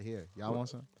 There's a lot here. Y'all want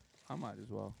some? I might as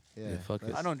well. Yeah, fuck it.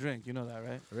 let's- I don't drink. You know that,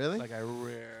 right? Really? Like I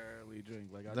rarely drink.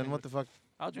 Like I Then what the fuck?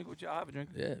 I'll drink with you. I'll have a drink.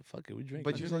 Yeah, fuck it. We drink.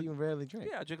 But you say you rarely drink.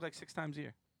 Yeah, I drink like 6 times a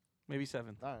year, maybe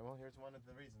 7. All right. Well, here's one of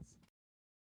the reasons.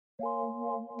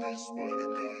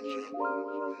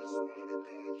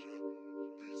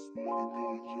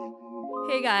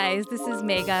 Hey guys, this is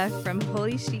Mega from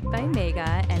Holy Chic by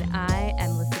Mega, and I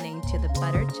am listening to the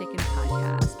Butter Chicken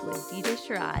Podcast with DJ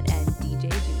Sharad and DJ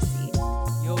Juicy.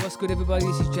 Yo, what's good, everybody?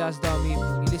 This is Jazz Dami.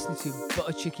 You're listening to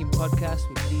Butter Chicken Podcast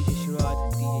with DJ Sharad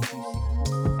and DJ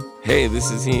Juicy. Hey,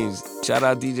 this is Heems. Shout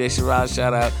out DJ Sharad,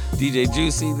 shout out DJ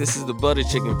Juicy. This is the Butter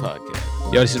Chicken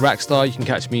Podcast. Yo, this is Rackstar. You can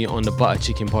catch me on the Butter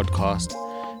Chicken Podcast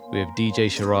with DJ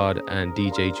Sharad and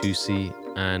DJ Juicy,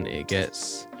 and it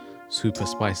gets super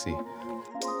spicy.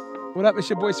 What up? It's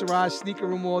your boy Siraj, Sneaker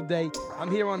Room all day.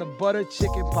 I'm here on the Butter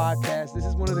Chicken Podcast. This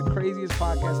is one of the craziest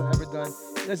podcasts I've ever done.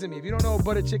 Listen to me, if you don't know what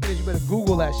butter chicken is, you better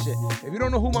Google that shit. If you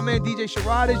don't know who my man DJ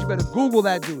Sharad is, you better Google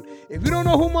that dude. If you don't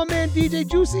know who my man DJ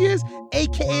Juicy is,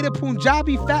 aka the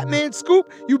Punjabi Fat Man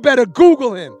Scoop, you better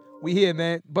Google him. We here,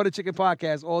 man. Butter Chicken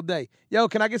Podcast all day. Yo,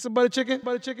 can I get some butter chicken?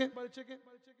 Butter chicken? Butter chicken?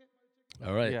 Butter chicken?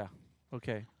 All right. Yeah.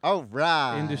 Okay. All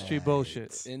right. Industry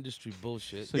bullshit. Industry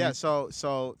bullshit. So yeah. you-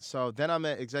 So then I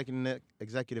met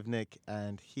Executive Nick,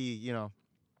 and he,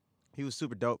 he was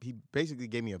super dope. He basically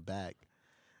gave me a bag,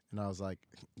 and I was like,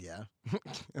 yeah,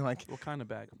 and like, What kind of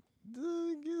bag?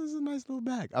 this is a nice little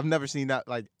bag. I've never seen that.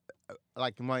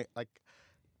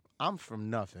 I'm from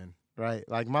nothing, right?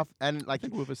 Like I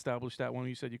think we've established that when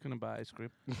you said you couldn't buy ice cream.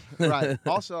 right.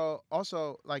 Also,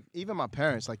 like even my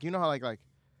parents, like you know how like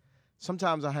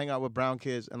sometimes I hang out with brown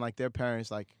kids and like their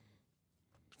parents like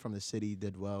from the city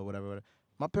did well, whatever.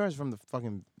 My parents from the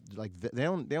fucking like they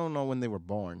don't know when they were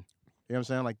born. You know what I'm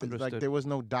saying? Like Understood. there was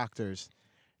no doctors.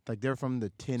 Like they're from the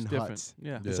tin It's different. huts.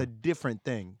 Yeah. It's a different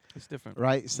thing, It's different.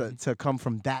 right? So to come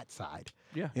from that side.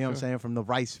 Yeah. You know what I'm saying? From the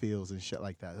rice fields and shit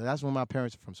like that. That's where my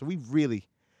parents are from. So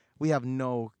we have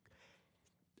no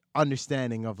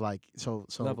understanding of like so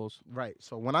Levels. right.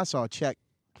 So when I saw a check,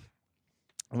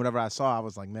 whatever I saw, I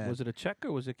was like, man, Was it a check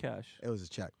or was it cash? it was a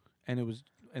check. And it was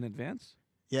in advance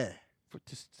Yeah.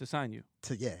 to sign you.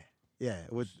 Yeah.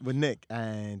 With Nick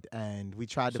and we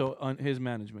tried to So on his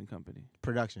management company.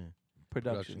 production.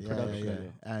 Production.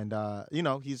 Yeah.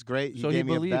 And he's great. He So he gave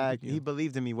me a believed in bag. you. He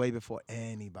believed in me way before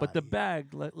anybody. But the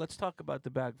bag, let's talk about the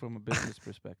bag from a business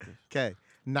perspective. Okay.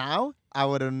 Now I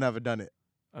would have never done it.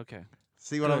 Okay.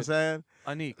 See what I'm Good. saying?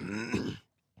 Anik,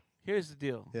 here's the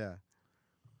deal. Yeah.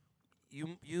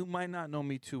 You might not know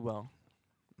me too well,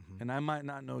 Mhm. and I might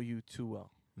not know you too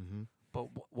well. Mm-hmm. But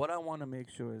what I want to make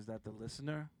sure is that the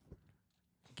listener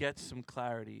gets some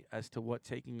clarity as to what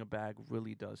taking a bag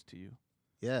really does to you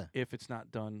Yeah. if it's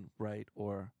not done right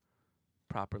or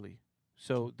properly.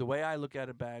 So the way I look at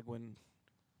a bag when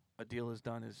a deal is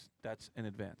done is that's in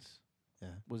advance.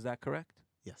 Yeah. Was that correct?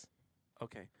 Yes.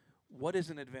 Okay. What is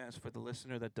in advance for the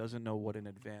listener that doesn't know what in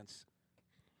advance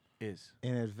is?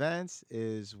 In advance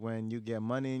is when you get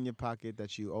money in your pocket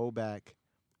that you owe back,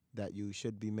 that you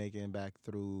should be making back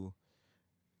through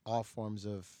all forms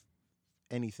of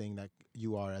anything that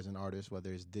you are as an artist,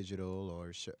 whether it's digital or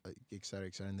et cetera,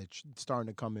 et cetera. And they're starting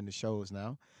to come into shows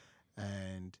now.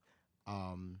 And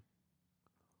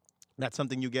that's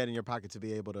something you get in your pocket to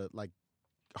be able to like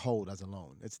hold as a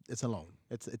loan. It's a loan.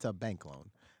 It's a bank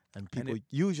loan. And people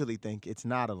usually think it's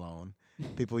not a loan.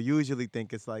 People usually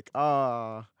think it's like,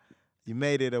 oh, you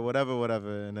made it or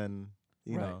whatever. And then,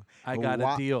 you Right. know. I the got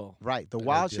a deal. Right. The got a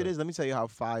wild shit deal. is, let me tell you how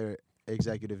fire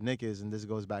Executive Nick is, and this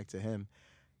goes back to him.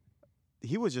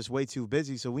 He was just way too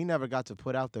busy, so we never got to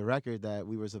put out the record that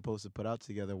we were supposed to put out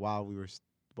together while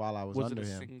I was under it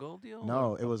a him. single deal?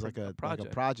 No, or it was like a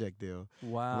project deal.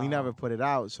 Wow. We never put it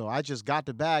out, so I just got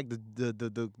the bag.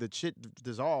 The shit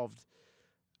dissolved,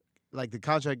 like the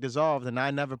contract dissolved, and I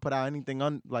never put out anything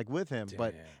with him.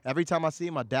 But every time I see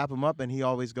him, I dap him up, and he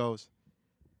always goes,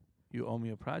 You owe me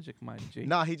a project, my G.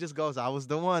 "Nah." He just goes, "I was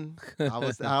the one." I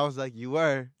was like, "You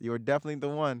were definitely the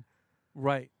one."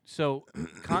 Right. So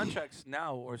contracts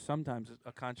now, or sometimes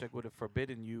a contract would have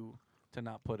forbidden you to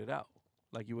not put it out.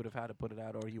 Like you would have had to put it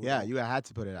out, or he would Yeah, you had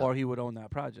to put it out. or he would own that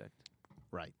project.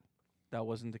 Right. That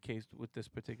wasn't the case with this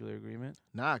particular agreement.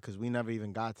 Nah, because we never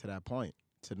even got to that point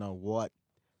to know what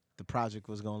the project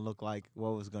was gonna look like,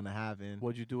 what was gonna happen.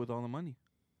 What'd you do with all the money?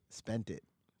 Spent it.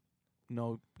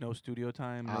 No studio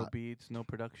time, no beats, no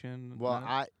production. Well,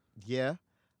 none?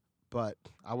 but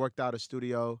I worked out a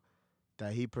studio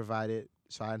that he provided,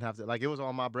 so I didn't have to, like, it was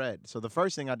all my bread. So the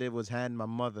first thing I did was hand my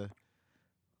mother,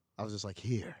 I was just like,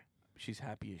 here. She's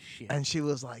happy as shit. And she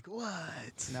was like,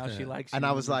 what? Now she likes And you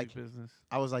I in was the like- music business.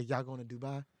 I was like, y'all going to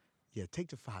Dubai? Yeah, take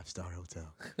the 5-star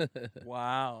hotel.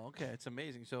 Wow. Okay, it's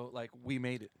amazing. So like we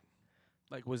made it.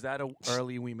 Like was that a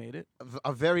early we made it?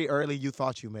 A very early, you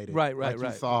thought you made it. Right, like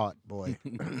right. You thought, boy.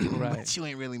 Right. But you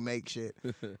ain't really make shit.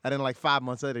 And then like 5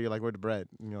 months later, you're like, where'd the bread?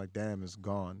 And you're like, damn, it's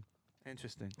gone.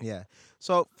 Interesting. Yeah.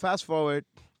 So fast forward,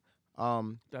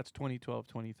 That's 2012,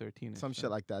 2013. some shit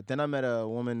like that. Then I met a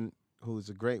woman who's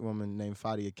a great woman named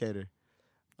Fadia Kader.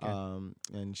 Okay.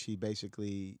 And she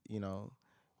basically,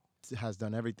 has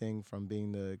done everything from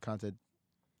being the content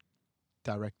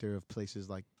director of places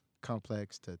like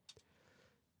Complex to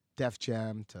Def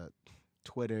Jam to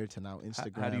Twitter to now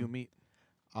Instagram. How do you meet?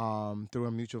 Through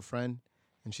a mutual friend,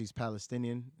 and she's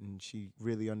Palestinian, and she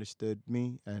really understood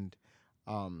me, and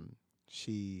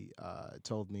she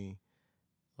told me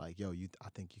like, yo, I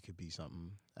think you could be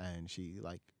something, and she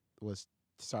like was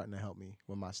starting to help me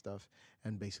with my stuff,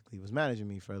 and basically was managing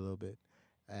me for a little bit,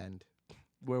 and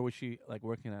Where was she like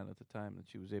working at the time that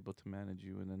she was able to manage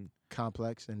you? And then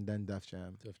Complex, and then Def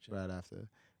Jam right after,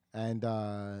 and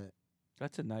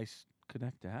that's a nice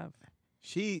connect to have.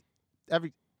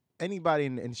 anybody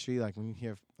in the industry, like when you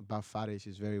hear about Fadia,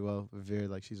 she's very well revered.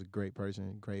 Like she's a great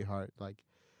person, great heart. Like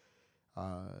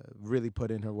really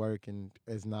put in her work and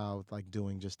is now like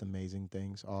doing just amazing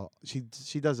things.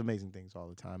 She does amazing things all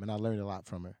the time, and I learned a lot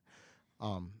from her,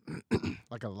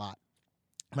 like a lot.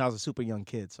 When I was a super young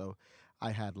kid, so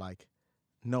I had like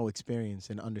no experience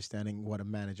in understanding what a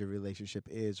manager relationship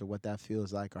is or what that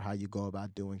feels like or how you go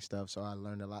about doing stuff. So I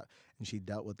learned a lot, and she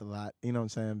dealt with a lot, you know what I'm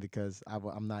saying? Because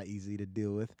I'm not easy to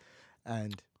deal with.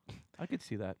 And I could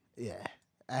see that. yeah.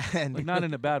 And Like not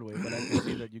in a bad way, but I can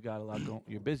see that you got a lot going.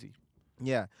 You're busy.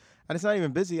 yeah. And it's not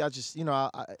even busy. I just,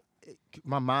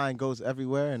 my mind goes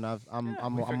everywhere, and I'm Yeah,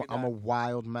 we figured I'm a that.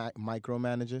 wild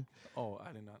micromanager. Oh,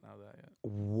 I did not know that yet.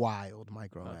 Wild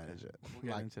micromanager.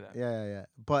 We'll get into that. Yeah.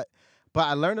 But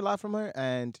I learned a lot from her,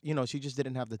 and she just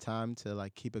didn't have the time to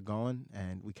like keep it going,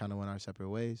 and we kind of went our separate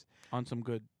ways. On some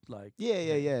good, like.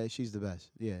 Yeah. She's the best.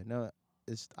 Yeah, no,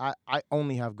 I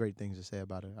only have great things to say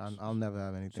about her. I'll never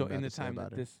have anything So bad in to the say time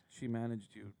about that her. she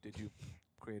managed you, did you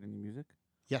create any music?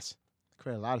 Yes,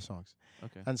 create a lot of songs.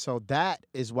 Okay. And so that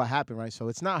is what happened, right? So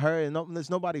it's not her, and it's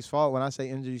nobody's fault. When I say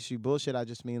industry bullshit, I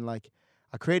just mean like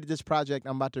I created this project,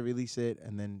 I'm about to release it,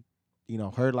 and then,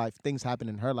 her life, things happen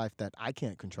in her life that I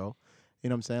can't control. You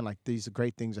know what I'm saying? Like these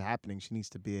great things are happening. She needs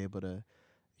to be able to,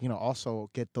 also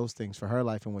get those things for her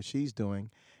life and what she's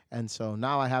doing. And so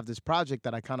now I have this project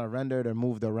that I kind of rendered or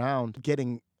moved around,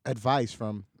 getting advice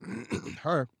from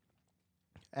her,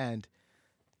 and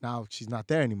now she's not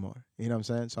there anymore. You know what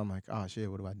I'm saying? So I'm like, oh shit,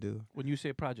 what do I do? When you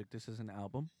say project, this is an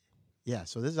album? Yeah,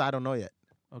 so this is I Don't Know Yet.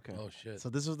 Okay. Oh shit. So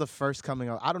this was the first coming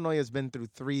out. I Don't Know Yet's been through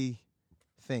 3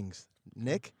 things.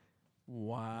 Nick,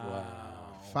 Wow.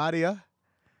 Fadia,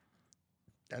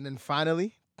 and then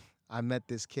finally, I met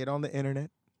this kid on the internet.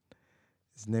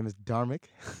 His name is Dharmic.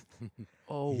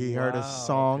 Oh, He heard a wow,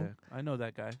 song. okay. I know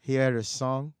that guy. He heard a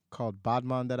song called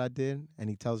Badman that I did, and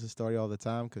he tells his story all the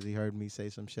time because he heard me say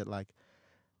some shit like,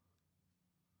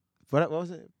 what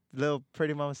was it? Little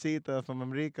pretty mamacita from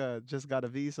America just got a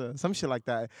visa. Some shit like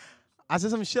that. I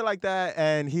said some shit like that,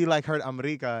 and he like heard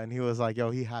America, and he was like,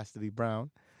 yo, he has to be brown.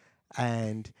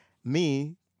 And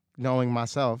me, knowing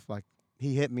myself, like,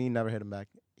 he hit me, never hit him back.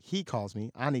 He calls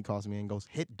me, Anik calls me and goes,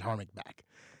 hit Dharmic back.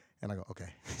 And I go, okay,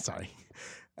 sorry.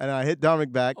 And I hit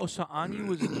Dharmic back. Oh, so Ani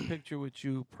was in the picture with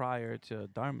you prior to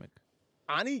Dharmic.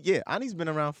 Ani, yeah, Ani's been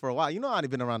around for a while. Ani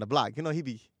been around the block.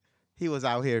 He was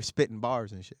out here spitting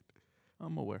bars and shit.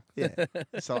 I'm aware. Yeah.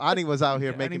 So Ani was out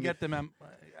here I making didn't get them.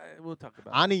 We'll talk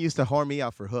about Ani used to whore me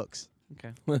out for hooks. it.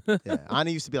 Okay. Yeah.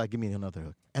 Ani used to be like, give me another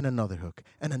hook and another hook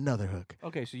and another hook.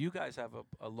 Okay, so you guys have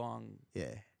a long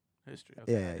Yeah. history.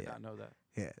 Okay, Yeah, I did yeah. not know that.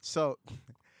 Yeah. So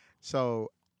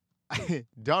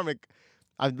Dharmic,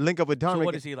 I link up with Dharmic. So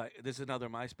what is he like? This is another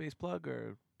MySpace plug,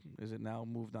 or is it now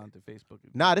moved on to Facebook?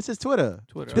 Nah, this is Twitter.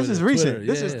 Twitter. This is Twitter, recent.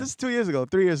 This yeah, is yeah. this is 2 years ago,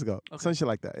 3 years ago, Okay. some shit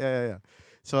like that. Yeah.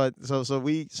 So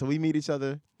we meet each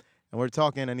other, and we're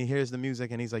talking, and he hears the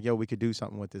music, and he's like, "Yo, we could do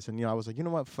something with this." And I was like, "You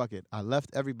know what? Fuck it." I left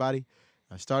everybody.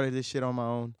 I started this shit on my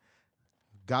own.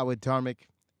 Got with Dharmic,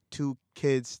 2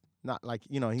 kids. Not like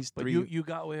he's But 3. you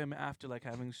got with him after like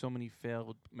having so many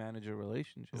failed manager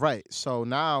relationships. Right. So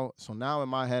now in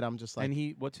my head, I'm just like,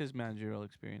 And what's his managerial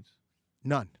experience?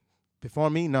 none. Before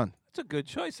me, none. That's a good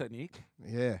choice, Anik.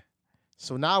 Yeah.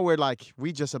 So now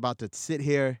we just about to sit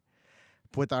here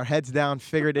with our heads down,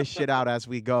 figure this shit out as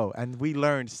we go. And we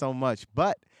learned so much.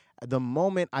 But at the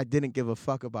moment I didn't give a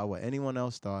fuck about what anyone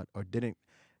else thought or didn't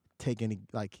take any,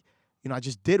 I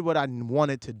just did what I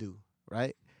wanted to do,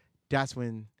 right? That's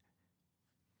when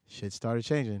shit started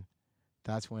changing.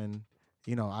 That's when,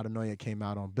 I Don't Know Yet came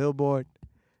out on Billboard.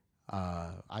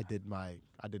 I did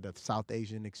a South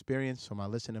Asian experience. So my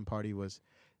listening party was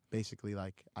basically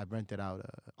like I rented out an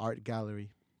art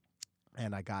gallery,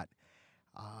 and I got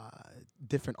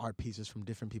different art pieces from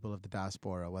different people of the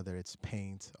diaspora, whether it's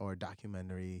paint or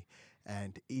documentary,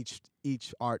 and each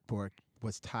artwork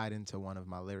was tied into one of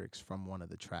my lyrics from one of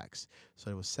the tracks.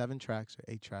 So it was 7 tracks or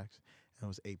 8 tracks, and it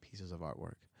was 8 pieces of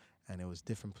artwork, and it was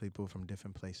different people from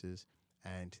different places,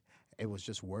 and it was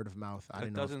just word of mouth. I It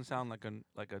didn't know. doesn't sound like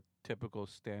a typical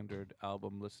standard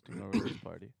album listening or release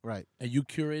party. Right. And you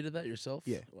curated that yourself?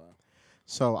 Yeah. Wow.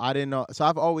 So I didn't know. So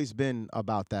I've always been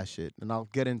about that shit, and I'll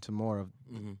get into more of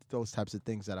Mm-hmm. those types of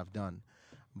things that I've done.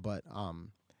 But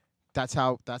that's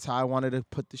how I wanted to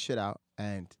put the shit out,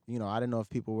 and I didn't know if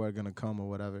people were gonna come or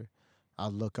whatever. I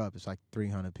look up, it's like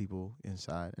 300 people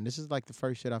inside, and this is like the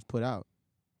first shit I've put out.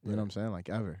 You know what I'm saying, like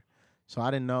ever. So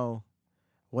I didn't know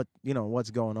what's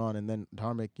going on, and then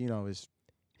Dharmic,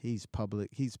 he's public,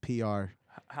 he's PR.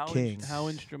 King. How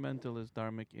instrumental is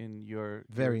Dharmic in your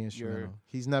Very your, instrumental.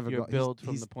 He's never your going. build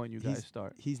from the point you guys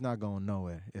start? He's not going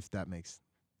nowhere. If that makes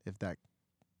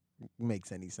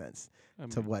any sense I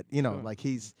to mean, what sure. like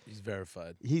he's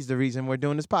verified. He's the reason we're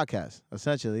doing this podcast.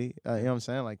 Essentially, you know what I'm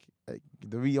saying? Like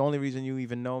the only reason you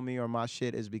even know me or my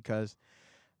shit is because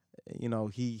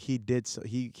he did so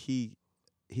he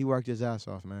worked his ass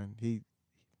off, man.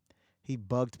 He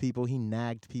bugged people. He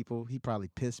nagged people. He probably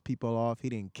pissed people off. He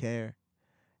didn't care.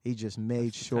 He just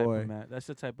made sure. That's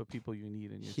the type of people you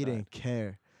need in your He side. didn't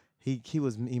care. He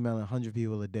was emailing 100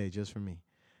 people a day just for me,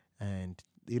 and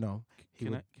he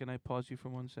Can I pause you for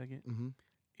 1 second?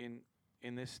 Mm-hmm.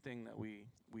 In this thing that we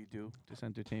do, this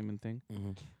entertainment thing,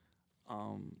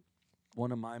 Mm-hmm.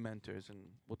 one of my mentors, and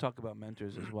we'll talk about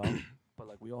mentors as well, but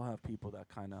like we all have people that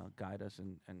kind of guide us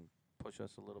and push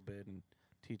us a little bit and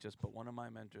teach us. But one of my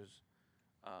mentors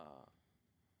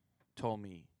told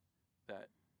me that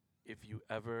if you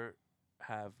ever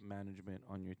have management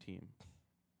on your team,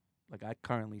 like I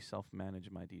currently self-manage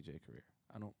my DJ career.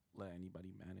 I don't let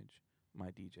anybody manage my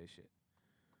DJ shit.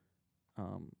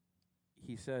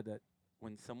 He said that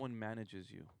when someone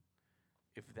manages you,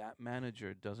 if that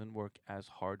manager doesn't work as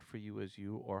hard for you as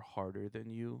you or harder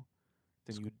than you,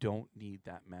 then you don't need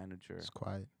that manager It's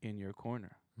quiet. in your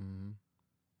corner. Mm-hmm.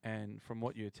 And from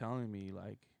what you're telling me,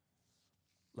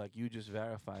 like you just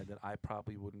verified that I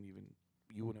probably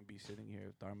you wouldn't be sitting here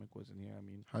if Dharmic wasn't here. I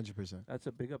mean, 100%. that's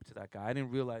a big up to that guy. I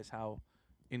didn't realize how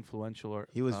influential or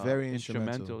He was very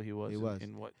instrumental. he was, He was.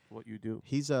 in what you do.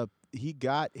 He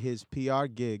got his PR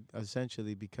gig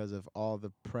essentially because of all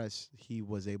the press he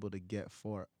was able to get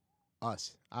for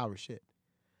us, our shit.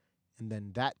 And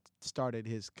then that started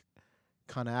his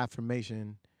kind of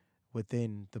affirmation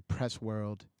within the press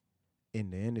world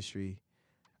in the industry.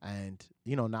 And,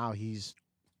 now he's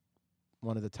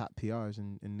one of the top PRs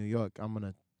in New York. I'm going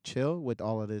to chill with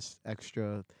all of this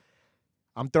extra.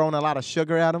 I'm throwing a lot of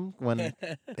sugar at him when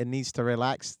it needs to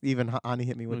relax. Even Ani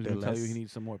hit me with the Tell you he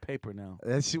needs some more paper now.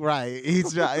 That's right.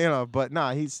 He's but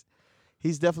nah, he's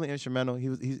definitely instrumental.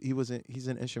 He's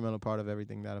an instrumental part of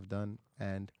everything that I've done,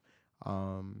 and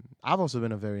I've also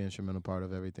been a very instrumental part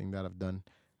of everything that I've done,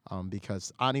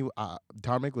 because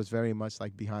Dharmic was very much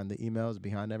like behind the emails,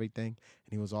 behind everything,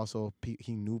 and he was also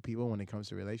he knew people when it comes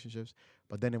to relationships.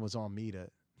 But then it was on me to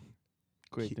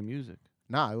Create the music.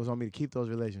 it was on me to keep those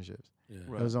relationships. Yeah.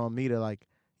 Right. It was on me to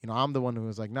I'm the one who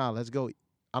was like, nah, let's go.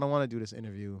 I don't want to do this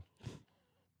interview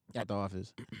at the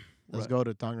office. Let's Right. go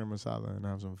to Tangra Masala and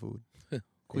have some food.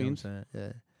 Queens? You know what I'm saying?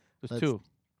 Yeah. There's Let's- two.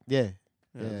 Yeah.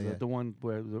 Yeah, Yeah, yeah. The one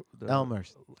where the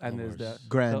Elmhurst. and there's the Elmhurst.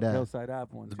 Grand Ave. Hillside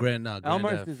Ave one. The too. Grand Grand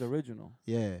Elmhurst Ave. is original,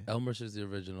 Yeah. Elmhurst is the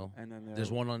original. and then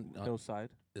There's one on Hillside.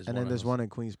 And then there's one in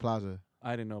Queens Plaza.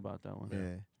 I didn't know about that one.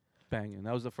 Yeah. Banging.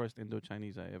 That was the first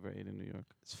Indo-Chinese I ever ate in New York.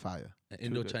 It's fire.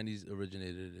 Indo-Chinese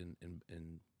originated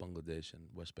in Bangladesh and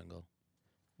West Bengal.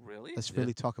 Really? Let's Yeah.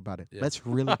 really talk about it. Yeah. Let's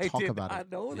really I talk did about not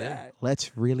it. know Yeah. that.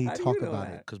 Let's really How do talk you know about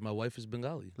that? it. Because my wife is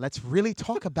Bengali. Let's really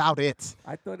talk about it.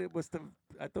 I thought it was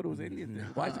Indian. Thing.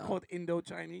 Why is it called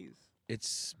Indo-Chinese?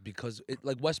 It's because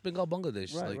like West Bengal,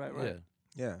 Bangladesh. Right, like, right.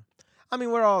 Yeah. I mean,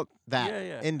 we're all that.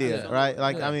 Yeah. India, Yeah. right?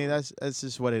 Like, Yeah. I mean, that's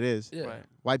just what it is. Yeah. Right.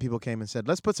 White people came and said,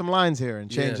 let's put some lines here and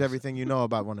change Yes. everything you know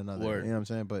about one another. Word. You know what I'm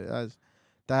saying? But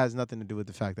that has nothing to do with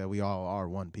the fact that we all are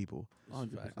one people.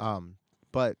 100%.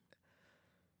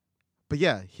 But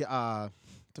yeah, what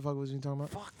the fuck was we talking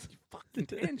about? Fucking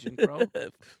tangent, bro.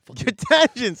 Your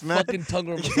tangents, man. Fucking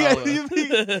Tangra Yeah,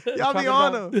 Masala. y'all be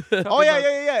on them. Oh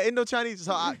yeah. Indo-Chinese.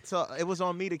 So it was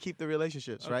on me to keep the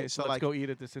relationships, Okay, right? so let's go eat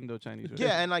at this Indo-Chinese. Right?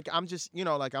 yeah, and like I'm just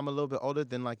like I'm a little bit older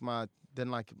than like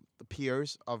the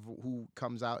peers of who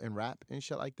comes out and rap and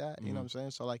shit like that. You know what I'm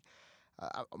saying? So like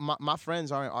my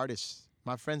friends aren't artists.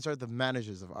 My friends are the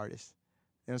managers of artists.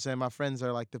 You know what I'm saying? My friends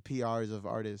are like the PRs of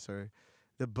artists or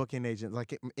the booking agents,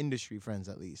 like industry friends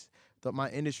at least. But my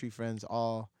industry friends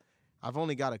I've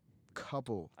only got a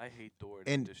couple. I hate the word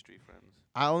And- industry friends.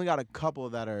 I only got a couple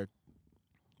that are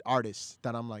artists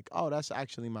that I'm like, oh, that's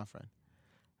actually my friend.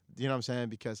 You know what I'm saying?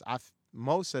 Because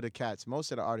most of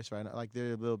the artists right now, like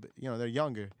they're a little bit, they're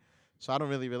younger. So I don't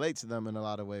really relate to them in a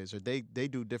lot of ways. Or they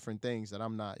do different things that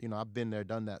I'm not, I've been there,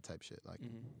 done that type shit. Like,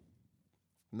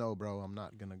 no, bro, I'm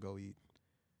not going to go eat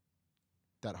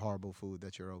that horrible food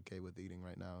that you're okay with eating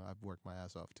right now. I've worked my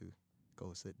ass off to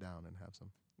go sit down and have some.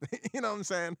 You know what I'm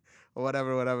saying? Or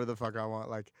whatever the fuck I want.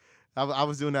 Like, I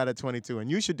was doing that at 22,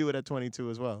 and you should do it at 22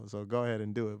 as well. So go ahead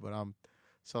and do it. But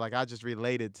so like I just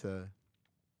related to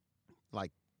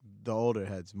like the older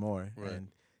heads more, Right.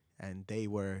 and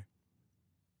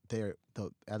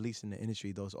at least in the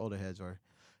industry, those older heads are,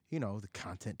 the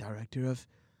content director of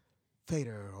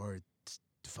Fader or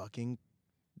fucking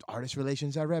artist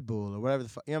relations at Red Bull or whatever the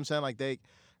fuck. You know what I'm saying? Like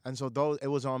so it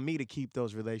was on me to keep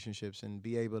those relationships and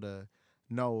be able to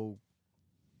know,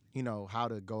 how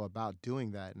to go about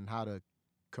doing that and how to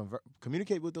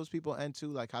communicate with those people, and to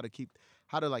like how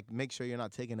to like make sure you're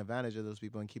not taking advantage of those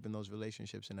people and keeping those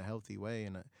relationships in a healthy way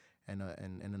and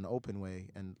an open way.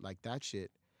 And like that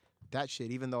shit,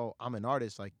 even though I'm an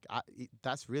artist, like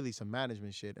that's really some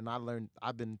management shit. And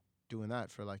I've been doing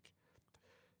that for like,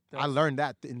 I learned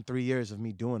that in 3 years of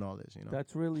me doing all this,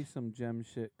 That's really some gem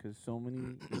shit, because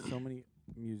there's so many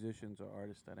musicians or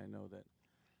artists that I know that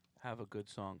have a good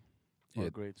song or Yeah,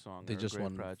 a great song They or just a great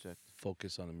want to project.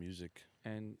 focus on the music.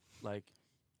 And like,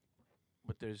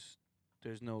 but there's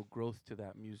there's no growth to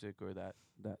that music or that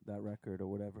record or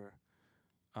whatever.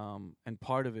 And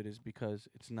part of it is because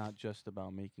it's not just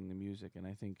about making the music, and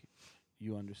I think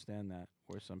you understand that,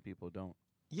 where some people don't.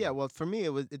 Yeah, well, for me,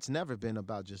 it's never been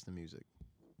about just the music.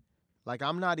 Like,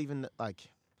 I'm not even,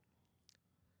 like,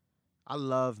 I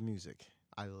love music.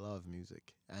 I love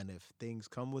music. And if things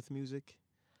come with music,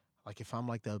 like if I'm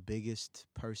like the biggest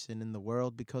person in the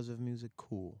world because of music,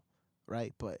 cool,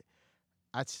 right? But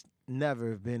that's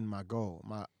never been my goal.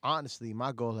 Honestly,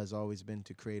 my goal has always been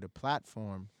to create a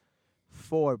platform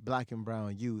for Black and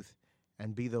brown youth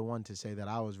and be the one to say that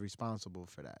I was responsible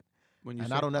for that. When you And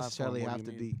say I don't platform, necessarily what do have you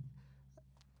to mean? be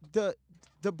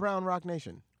the Brown Rock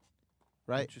Nation,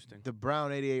 right? Interesting. The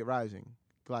Brown 88 Rising.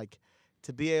 Like,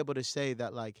 to be able to say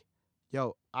that, like,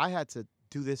 yo, I had to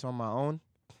do this on my own.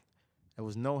 There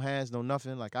was no hands, no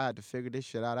nothing. Like, I had to figure this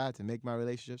shit out. I had to make my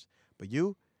relationships. But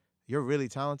you're really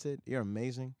talented. You're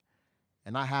amazing.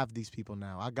 And I have these people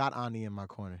now. I got Ani in my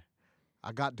corner.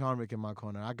 I got Dharmic in my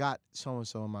corner. I got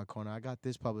so-and-so in my corner. I got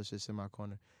this publicist in my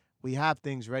corner. We have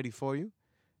things ready for you.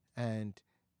 And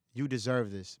you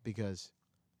deserve this because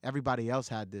everybody else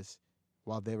had this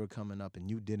while they were coming up and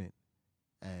you didn't.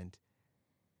 And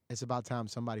it's about time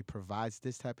somebody provides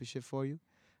this type of shit for you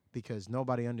because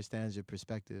nobody understands your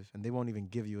perspective and they won't even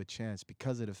give you a chance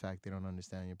because of the fact they don't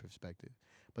understand your perspective.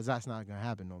 But that's not going to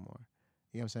happen no more.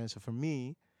 You know what I'm saying? So for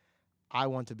me, I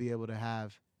want to be able to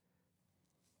have,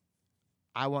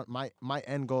 my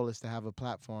end goal is to have a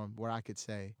platform where I could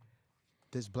say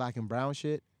this Black and brown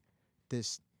shit,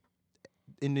 this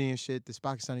Indian shit, this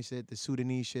Pakistani shit, this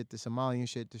Sudanese shit, this Somalian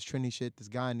shit, this Trini shit, this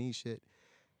Guyanese shit.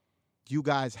 You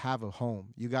guys have a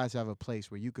home. You guys have a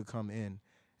place where you could come in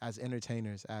as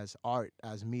entertainers, as art,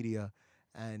 as media,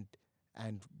 and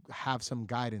have some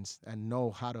guidance and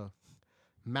know how to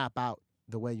map out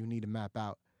the way you need to map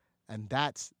out. And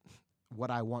that's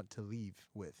what I want to leave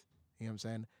with. You know what I'm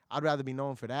saying? I'd rather be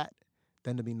known for that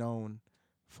than to be known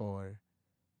for,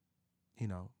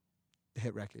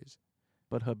 hit records.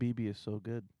 But Habibi is so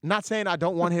good. Not saying I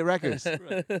don't want hit records.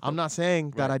 I'm not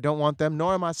saying that I don't want them,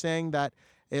 nor am I saying that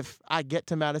if I get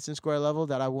to Madison Square level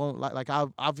that I won't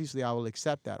obviously I will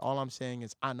accept that. All I'm saying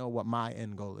is I know what my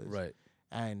end goal is. Right.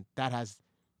 And that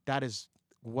is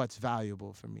what's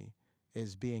valuable for me,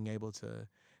 is being able to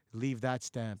leave that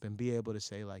stamp and be able to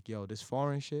say, like, yo, this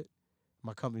foreign shit,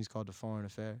 my company's called The Foreign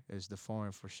Affair. It's The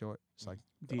Foreign for short. It's like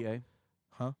DA?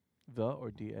 Huh? The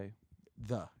or DA?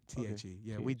 The THE.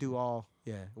 Yeah, THE. we do all.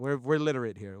 Yeah, we're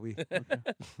literate here. We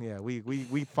yeah,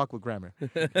 we fuck with grammar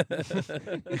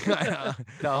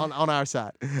on our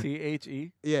side.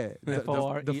 THE? Yeah, the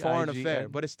Foreign FOREIGN. Affair,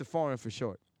 but it's The Foreign for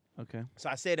short. Okay. So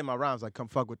I say it in my rhymes like, "Come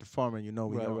fuck with the foreign," you know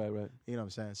we know. Right. You know what I'm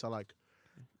saying? So like,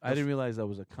 I didn't realize that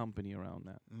was a company around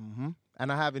that.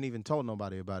 and I haven't even told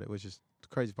nobody about it, which is the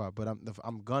crazy part. But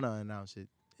I'm gonna announce it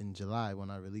in July when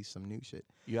I release some new shit.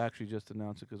 You actually just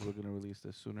announced it because we're going to release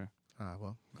this sooner. Ah,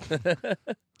 well.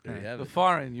 There you have The it.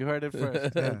 Foreign, you heard it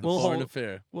first. Yeah. Foreign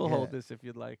Affair. We'll Yeah. hold this if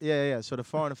you'd like. Yeah. So The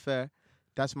Foreign Affair,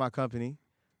 that's my company,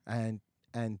 and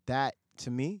that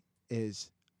to me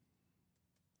is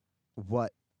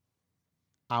what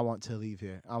I want to leave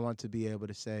here. I want to be able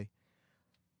to say,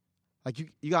 like,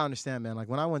 you gotta understand, man. Like,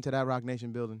 when I went to that Rock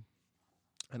Nation building,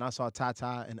 and I saw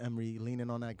Tata and Emery leaning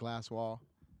on that glass wall,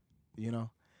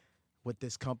 with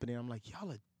this company, I'm like,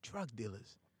 y'all are drug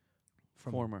dealers.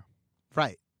 Former.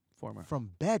 Right. Former. From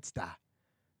Bed-Stuy.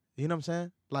 You know what I'm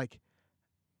saying? Like,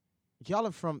 y'all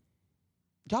are from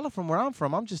where I'm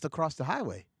from. I'm just across the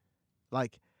highway.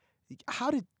 Like,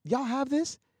 how did y'all have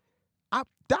this?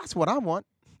 That's what I want.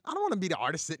 I don't want to be the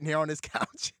artist sitting here on this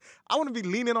couch. I want to be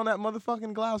leaning on that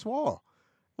motherfucking glass wall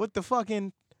with the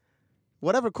fucking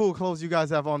whatever cool clothes you guys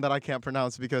have on that I can't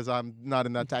pronounce because I'm not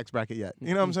in that tax bracket yet.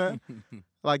 You know what I'm saying?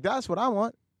 Like, that's what I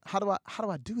want. How do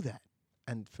I do that?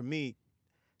 And for me,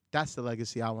 that's the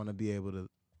legacy I want to be able to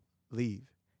leave.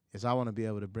 Is I want to be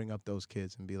able to bring up those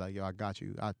kids and be like, yo, I got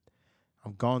you.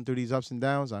 I'm going through these ups and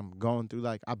downs. I'm going through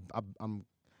I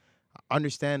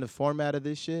understand the format of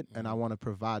this shit, and I want to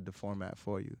provide the format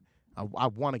for you. I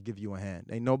want to give you a hand.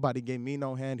 Ain't nobody gave me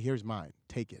no hand. Here's mine.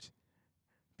 Take it.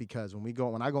 Because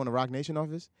when I go in the Rock Nation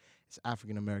office, it's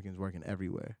African Americans working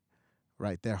everywhere,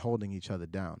 right? They're holding each other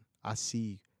down. I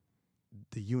see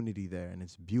the unity there, and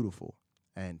it's beautiful.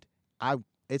 And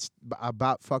it's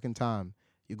about fucking time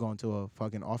you go into a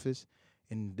fucking office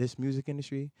in this music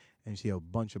industry and you see a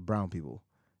bunch of brown people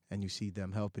and you see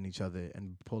them helping each other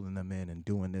and pulling them in and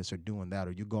doing this or doing that.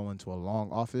 Or you go into a long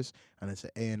office and it's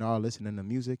an A&R listening to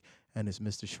music and it's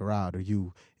Mr. Sherrod, or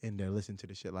you in there listening to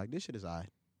the shit like, this shit is aight,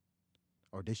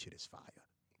 or this shit is fire.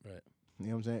 Right. You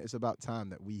know what I'm saying? It's about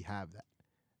time that we have that.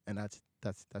 And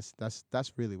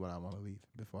that's really what I want to leave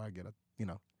before I get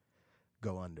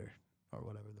go under or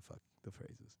whatever the fuck the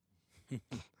phrase is.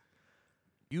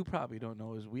 You probably don't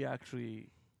know is we actually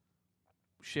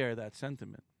share that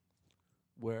sentiment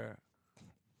where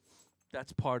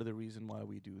that's part of the reason why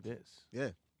we do this.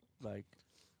 Yeah. Like,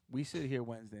 we sit here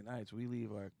Wednesday nights. We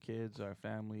leave our kids, our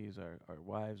families, our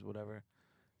wives, whatever,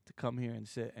 to come here and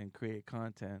sit and create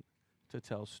content to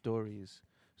tell stories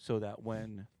so that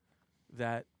when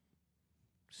that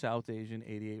South Asian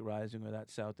 88 Rising or that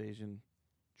South Asian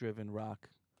driven rock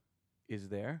is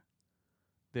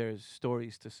there's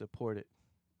stories to support it,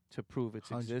 to prove its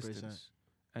 100%. existence,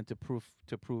 and to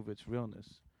prove its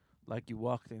realness. Like you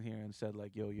walked in here and said,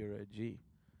 like, yo, you're a G.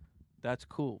 That's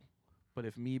cool. But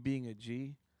if me being a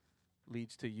G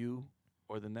leads to you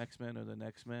or the next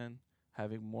man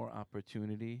having more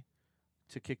opportunity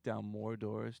to kick down more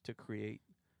doors to create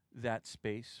that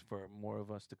space for more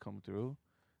of us to come through,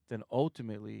 then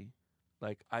ultimately,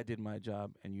 like, I did my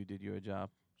job and you did your job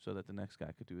so that the next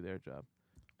guy could do their job.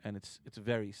 And it's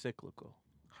very cyclical.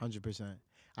 100%.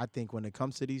 I think when it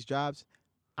comes to these jobs,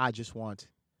 I just want,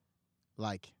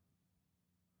 like,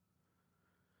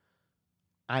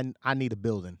 I need a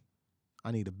building.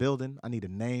 I need a building. I need a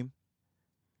name.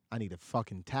 I need a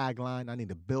fucking tagline. I need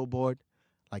a billboard.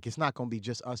 Like, it's not going to be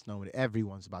just us knowing it.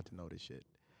 Everyone's about to know this shit.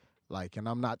 Like, and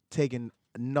I'm not taking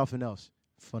nothing else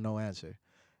for no answer.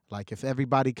 Like, if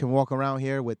everybody can walk around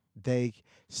here with they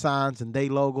signs and they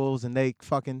logos and they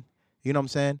fucking, you know what I'm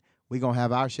saying? We going to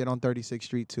have our shit on 36th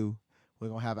Street, too. We're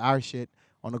going to have our shit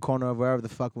on the corner of wherever the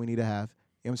fuck we need to have.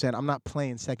 You know what I'm saying? I'm not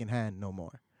playing secondhand no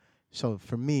more. So,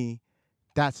 for me,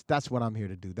 that's what I'm here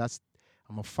to do.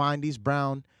 I'm going to find these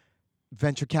brown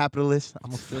venture capitalists.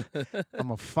 I'm going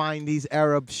to find these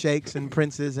Arab sheikhs and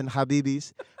princes and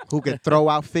habibis who could throw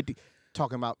out 50.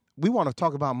 We want to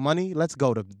talk about money? Let's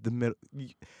go to the middle.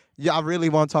 Y'all really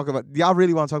want to talk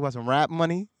about some rap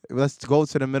money? Let's go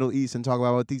to the Middle East and talk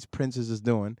about what these princes is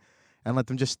doing and let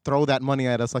them just throw that money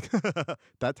at us like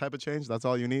that type of change. That's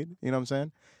all you need. You know what I'm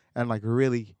saying? And like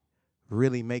really,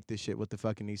 really make this shit what the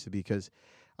fuck it needs to be, because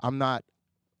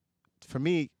for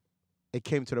me, it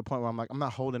came to the point where I'm like, I'm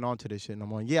not holding on to this shit no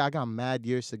more. Yeah, I got mad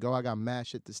years to go. I got mad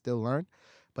shit to still learn.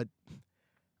 But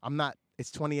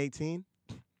it's 2018.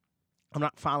 I'm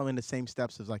not following the same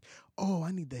steps as like, oh,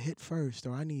 I need the hit first,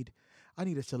 or I need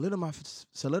to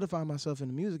solidify myself in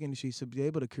the music industry to be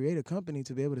able to create a company,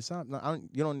 to be able to sound.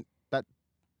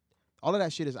 All of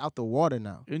that shit is out the water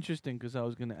now. Interesting, because I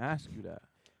was going to ask you that.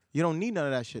 You don't need none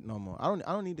of that shit no more. I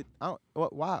don't need it.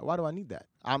 Why do I need that?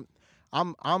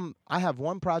 I have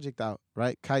one project out,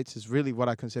 right? Kites is really what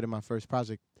I consider my first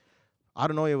project. I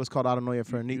don't know. It was called I Don't Know Yet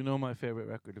for a Neat. You know my favorite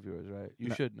record of yours, right?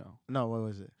 You should know. No, what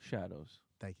was it? Shadows.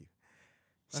 Thank you.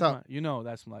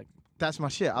 That's my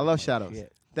shit. I love Shadows.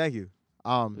 Shit. Thank you.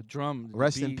 The drum.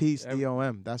 Rest in peace,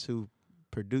 DOM. That's who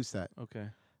produced that. Okay.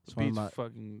 It's The beat's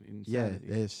fucking insanity.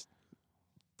 Yeah,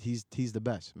 he's the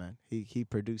best, man. He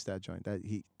produced that joint.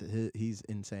 He's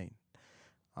insane.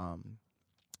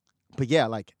 But yeah,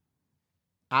 like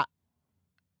I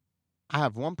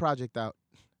have one project out.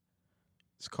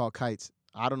 It's called Kites.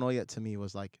 I Don't Know Yet to me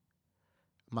was like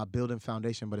my building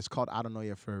foundation, but it's called I Don't Know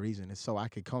Yet for a reason. It's so I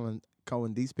could come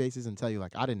in these spaces and tell you,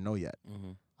 like, I didn't know yet.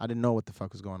 Mm-hmm. I didn't know what the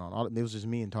fuck was going on. It was just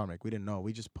me and Tarmac. We didn't know.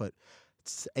 We just put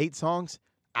 8 songs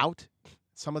out.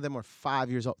 Some of them were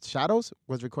 5 years old. Shadows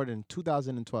was recorded in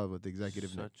 2012 with the executive.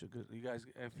 Such a good. You guys,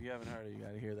 if you haven't heard it, you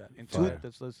got to hear that. Internet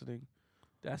that's listening,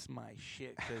 that's my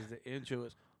shit, because the intro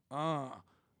is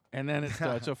and then it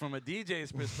starts. So from a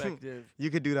DJ's perspective, you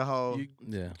could do the whole.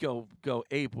 Go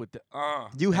ape with the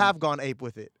You have gone ape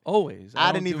with it. Always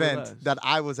at an event that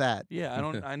I was at. Yeah,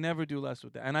 I never do less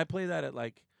with that, and I play that at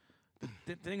like.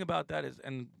 The thing about that is,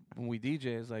 and when we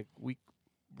DJ is like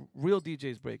real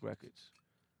DJs break records.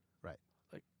 Right.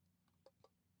 Like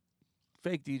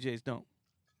fake DJs don't.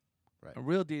 Right. And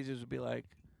real DJs would be like,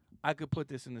 I could put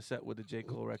this in the set with a J.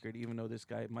 Cole record, even though this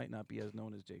guy might not be as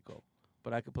known as J. Cole,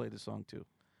 but I could play the song too.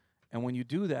 And when you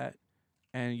do that,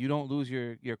 and you don't lose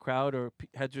your crowd, or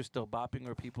heads are still bopping,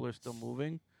 or people are still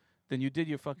moving, then you did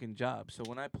your fucking job. So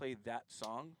when I played that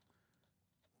song,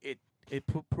 it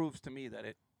proves to me that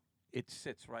it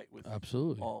sits right with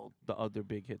absolutely all the other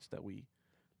big hits that we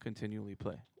continually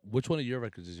play. Which one of your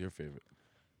records is your favorite?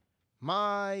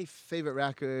 My favorite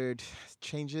record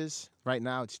changes. Right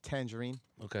now it's Tangerine.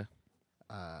 Okay.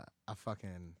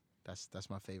 That's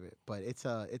my favorite. But it's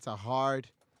a hard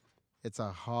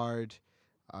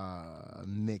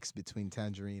mix between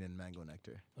Tangerine and Mango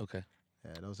Nectar. Okay.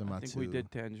 Yeah, those are my two. I think we did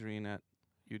Tangerine at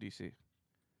UDC.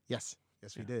 Yes,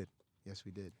 we did. Yes,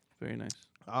 we did. Very nice.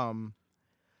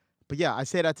 But yeah, I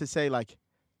say that to say, like,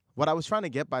 what I was trying to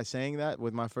get by saying that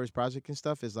with my first project and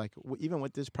stuff is like even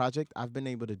with this project, I've been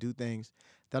able to do things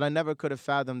that I never could have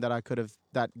fathomed that I could have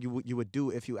that you would do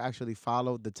if you actually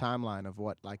followed the timeline of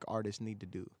what like artists need to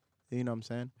do. You know what I'm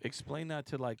saying? Explain that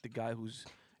to like the guy who's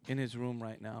in his room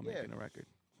right now Yeah. making a record.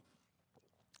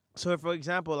 So, for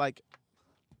example, like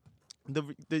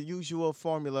the usual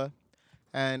formula,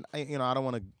 and I don't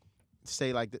want to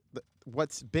say like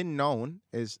what's been known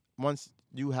is once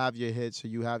you have your hits or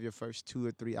you have your first 2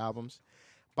 or 3 albums,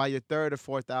 by your third or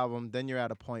fourth album, then you're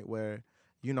at a point where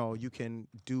you can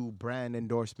do brand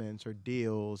endorsements or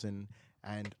deals and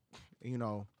you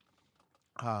know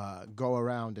go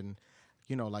around and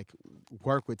like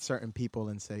work with certain people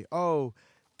and say, oh,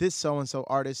 this so and so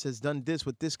artist has done this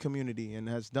with this community and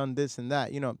has done this and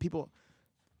that. People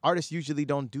artists usually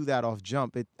don't do that off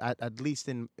jump. At least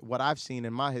in what I've seen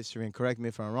in my history, and correct me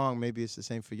if I'm wrong, maybe it's the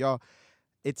same for y'all.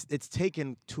 It's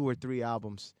taken 2 or 3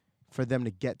 albums for them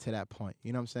to get to that point.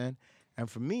 You know what I'm saying? And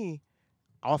for me,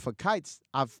 off of Kites,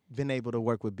 I've been able to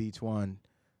work with Beats One,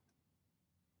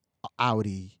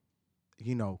 Audi.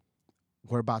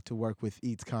 We're about to work with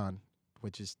EatsCon,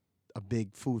 which is a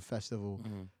big food festival.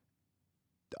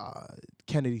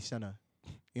 Kennedy Center.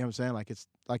 You know what I'm saying? Like it's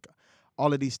like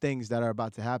all of these things that are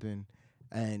about to happen,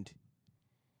 and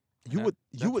you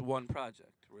That's would one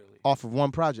project really. off of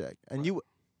one project, and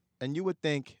Right. you would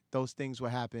think those things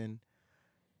would happen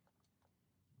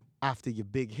after your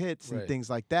big hits and Right. things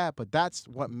like that. But that's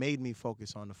what made me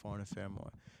focus on the Foreign Affair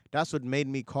more. That's what made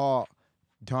me call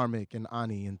Dharmic and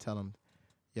Ani and tell them,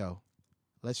 yo,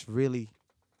 let's really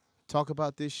talk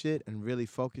about this shit and really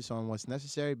focus on what's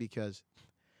necessary because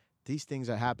these things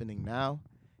are happening now.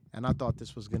 And I thought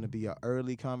this was going to be a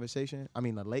late conversation,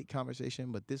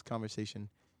 but this conversation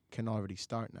can already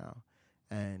start now.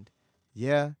 And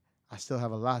yeah, I still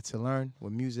have a lot to learn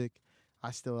with music.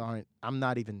 I'm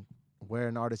not even where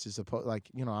an artist is supposed,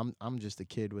 I'm just a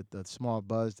kid with a small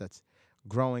buzz that's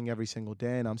growing every single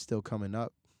day and I'm still coming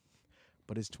up.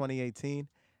 But it's 2018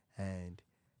 and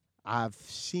I've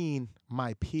seen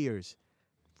my peers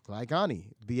like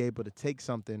Ani be able to take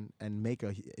something and make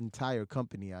an entire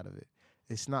company out of it.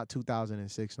 It's not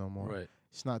 2006 no more. Right.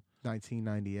 It's not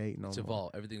 1998 no It's more.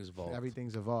 evolved. Everything's evolved.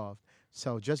 Everything's evolved.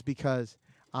 So just because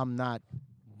I'm not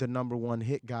the number one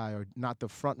hit guy or not the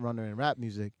front runner in rap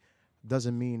music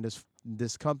doesn't mean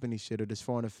this company shit or this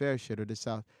Foreign Affairs shit or this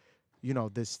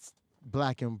this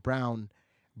black and brown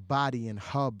body and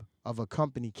hub of a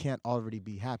company can't already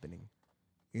be happening.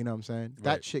 You know what I'm saying?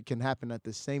 That Right. shit can happen at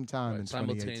the same time Right. in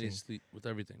 2018. Simultaneously with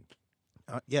everything.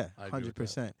 Yeah, I agree with that.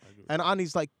 100%. I agree with And that.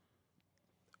 Ani's like,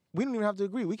 we don't even have to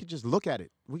agree. We could just look at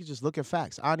it. We could just look at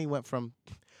facts. Ani went from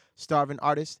starving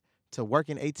artist to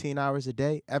working 18 hours a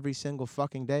day every single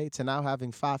fucking day to now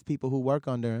having 5 people who work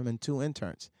under him and 2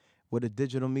 interns with a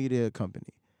digital media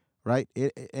company, right?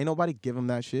 Ain't nobody give him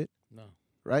that shit, No.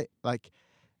 right? Like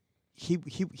he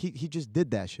just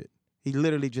did that shit. He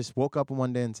literally just woke up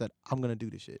one day and said, I'm going to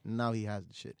do this shit. And now he has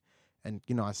the shit. And,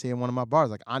 I say in one of my bars,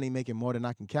 like, Ani making more than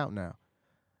I can count now.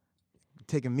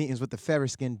 Taking meetings with the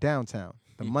Ferris skin downtown.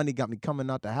 The money got me coming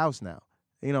out the house now.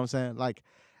 You know what I'm saying? Like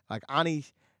Ani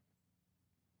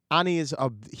is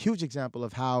a huge example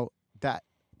of how that,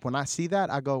 when I see that,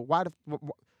 I go,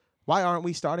 why aren't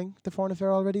we starting the Foreign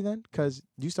Affair already then? Because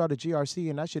you started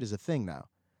GRC and that shit is a thing now.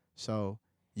 So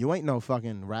you ain't no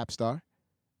fucking rap star.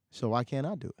 So why can't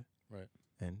I do it? Right.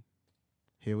 And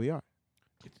here we are.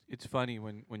 It's funny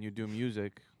when you do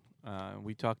music.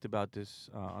 We talked about this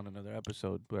on another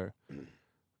episode where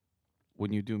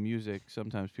when you do music,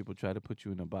 sometimes people try to put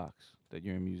you in a box that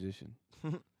you're a musician.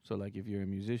 So like if you're a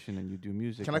musician and you do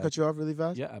music, Can I cut you off really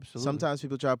fast? Yeah, absolutely. Sometimes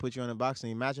people try to put you in a box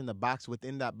and imagine the box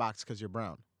within that box because you're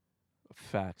brown.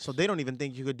 Facts. So they don't even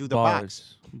think you could do the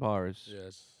box. Bars.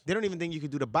 Yes. They don't even think you could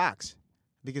do the box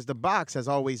because the box has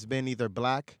always been either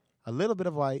black, a little bit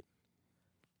of white,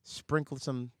 sprinkle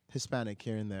some Hispanic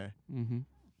here and there. Mm-hmm.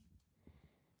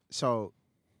 So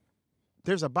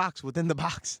there's a box within the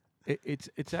box.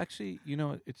 It's actually,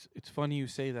 it's funny you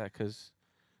say that because,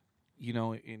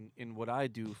 in what I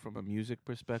do from a music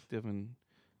perspective, and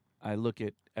I look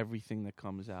at everything that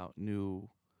comes out, new,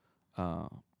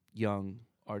 young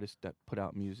artists that put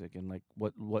out music, and like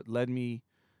what led me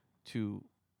to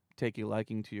take a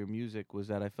liking to your music was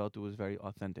that I felt it was very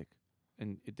authentic,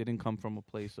 and it didn't come from a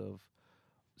place of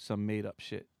some made up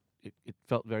shit. It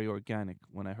felt very organic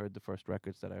when I heard the first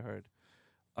records that I heard.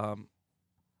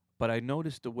 But I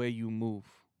noticed the way you move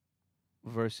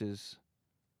versus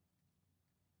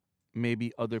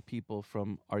maybe other people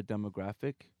from our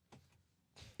demographic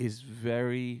is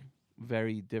very,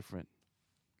 very different.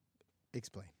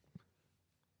 Explain.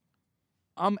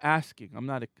 I'm asking. I'm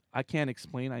not. I can't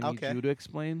explain. I need Okay. you to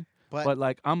explain. But But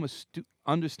like,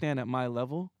 understand at my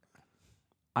level,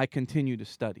 I continue to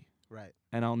study, right.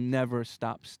 and I'll never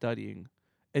stop studying,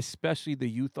 especially the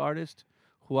youth artists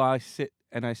who I sit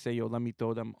and I say, yo, let me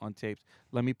throw them on tapes.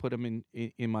 Let me put them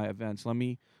in my events. Let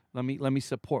me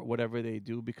support whatever they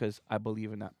do because I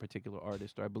believe in that particular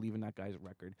artist or I believe in that guy's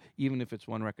record. Even if it's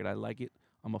one record I like it,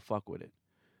 I'm gonna fuck with it.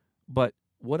 But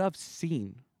what I've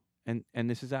seen, and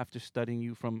this is after studying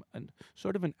you from an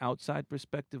sort of an outside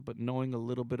perspective, but knowing a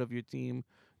little bit of your team,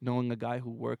 knowing a guy who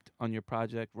worked on your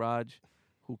project, Raj,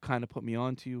 who kind of put me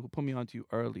onto you, who put me onto you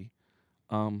early,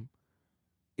 um,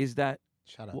 is that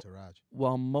Shout out wh- to Raj.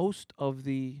 while most of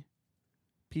the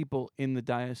people in the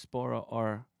diaspora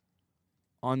are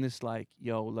on this like,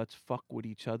 yo, let's fuck with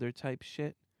each other type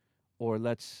shit, or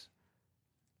let's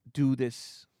do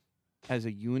this as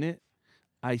a unit,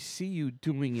 I see you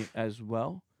doing it as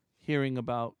well. Hearing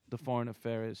about the foreign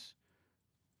affairs,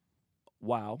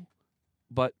 wow.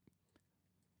 But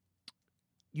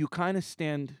you kind of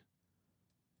stand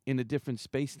in a different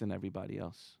space than everybody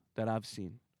else that I've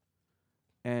seen.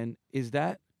 And is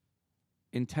that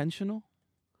intentional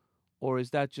or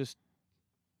is that just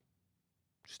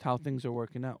how things are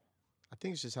working out? I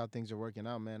think it's just how things are working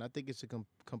out, man. I think it's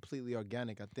completely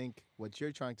organic. I think what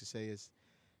you're trying to say is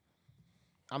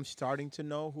I'm starting to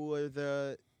know who are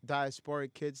the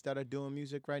diasporic kids that are doing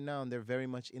music right now, and they're very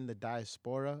much in the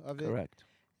diaspora of it. Correct.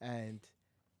 And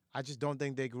I just don't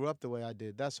think they grew up the way I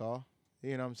did. That's all.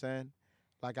 You know what I'm saying?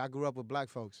 Like I grew up with black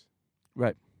folks.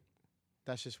 Right.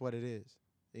 That's just what it is.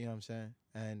 You know what I'm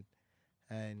saying?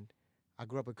 And I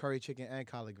grew up with curry chicken and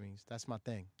collard greens. That's my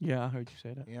thing. Yeah, I heard you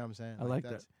say that. You know what I'm saying? I like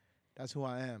that. That's who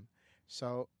I am.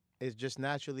 So it just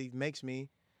naturally makes me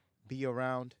be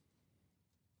around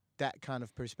that kind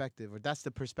of perspective, or that's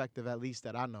the perspective at least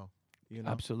that I know. You know,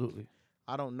 Absolutely.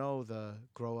 I don't know the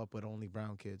grow up with only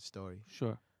brown kids story.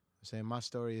 Sure. I'm saying my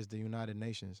story is the United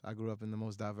Nations. I grew up in the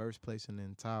most diverse place in the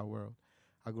entire world.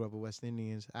 I grew up with West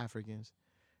Indians, Africans,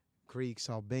 Greeks,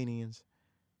 Albanians,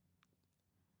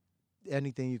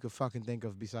 anything you could fucking think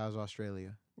of besides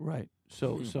Australia. Right.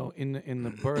 So in the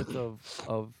birth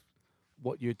of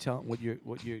what you're telling,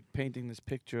 what you're painting this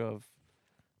picture of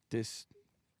this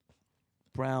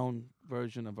brown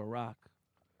version of Iraq,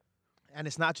 And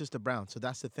it's not just the brown. So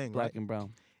that's the thing, black right? and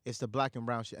brown, It's the black and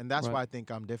brown shit. And that's Right. why I think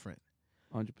I'm different.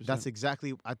 100%. That's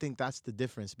exactly, I think that's the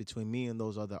difference between me and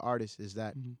those other artists is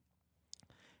that Mhm.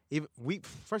 even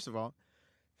first of all,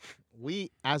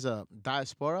 we as a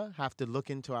diaspora have to look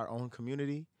into our own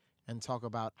community and talk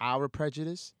about our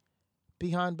prejudice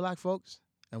behind black folks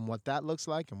and what that looks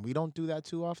like. And we don't do that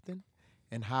too often.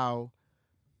 And how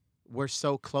we're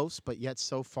so close, but yet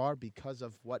so far because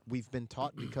of what we've been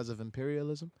taught because of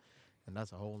imperialism. And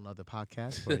that's a whole nother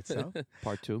podcast for itself.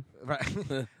 Part 2.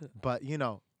 Right. But, you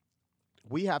know,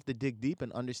 we have to dig deep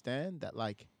and understand that,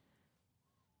 like,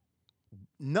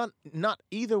 not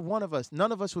either one of us,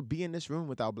 none of us would be in this room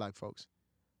without black folks.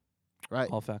 Right?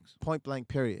 All facts. Point blank,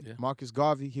 period. Yeah. Marcus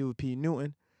Garvey, Huey P.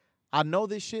 Newton. I know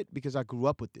this shit because I grew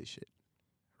up with this shit.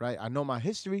 Right? I know my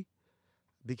history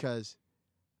because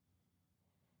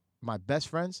my best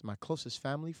friends, my closest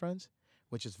family friends,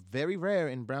 which is very rare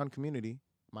in brown community,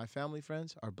 my family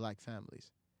friends are black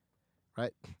families.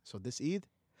 Right? So this Eid,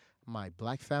 my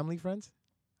black family friends,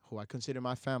 who I consider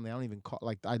my family, I don't even call,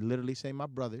 like, I literally say my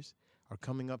brothers are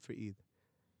coming up for Eid,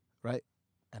 right?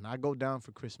 And I go down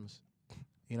for Christmas,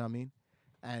 you know what I mean?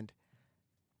 And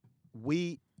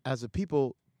we, as a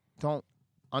people, don't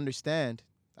understand,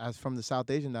 as from the South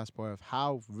Asian diaspora, of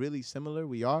how really similar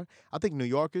we are. I think New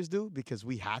Yorkers do because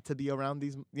we had to be around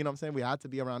these, you know what I'm saying? We had to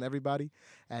be around everybody,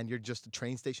 and you're just a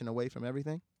train station away from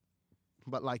everything.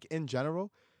 But, like, in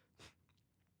general,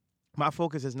 my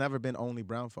focus has never been only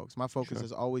brown folks. My focus Sure.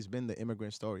 has always been the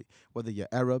immigrant story. Whether you're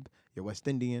Arab, you're West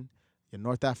Indian, you're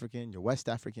North African, you're West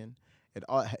African, it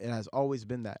has always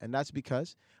been that. And that's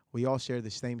because we all share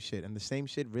the same shit. And the same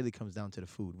shit really comes down to the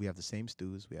food. We have the same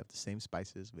stews, we have the same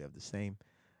spices, we have the same,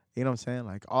 you know what I'm saying?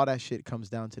 Like, all that shit comes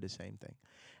down to the same thing.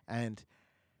 And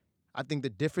I think the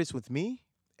difference with me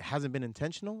hasn't been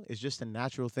intentional. It's just a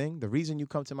natural thing. The reason you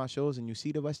come to my shows and you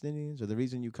see the West Indians, or the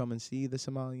reason you come and see the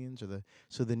Somalians or the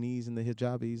Sudanese and the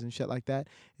hijabis and shit like that,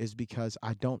 is because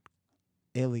I don't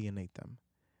alienate them.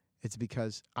 It's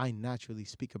because I naturally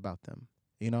speak about them.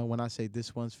 You know, when I say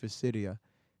this one's for Syria,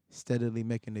 steadily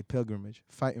making a pilgrimage,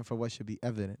 fighting for what should be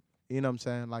evident. You know what I'm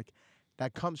saying? Like,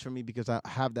 that comes from me because I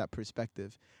have that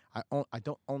perspective. I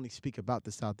don't only speak about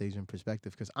the South Asian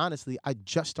perspective because, honestly, I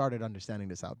just started understanding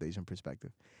the South Asian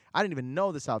perspective. I didn't even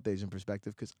know the South Asian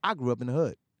perspective because I grew up in the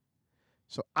hood.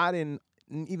 So I didn't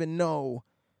even know.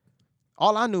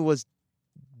 All I knew was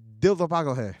dildo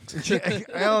pago hai. You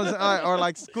know what I'm saying? Or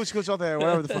like scooch scooch out there,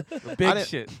 whatever the fuck. Big didn't-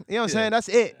 shit. You know what I'm saying? That's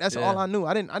it. That's all Yeah. I knew.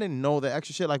 I didn't know the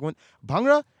extra shit. Like when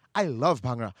Bhangra, I love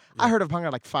Bhangra. I Yeah. heard of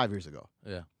Bhangra like 5 years ago.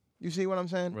 Yeah. You see what I'm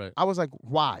saying? Right. I was like,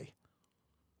 why?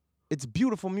 It's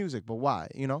beautiful music, but why?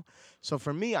 You know? So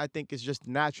for me, I think it's just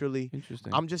naturally,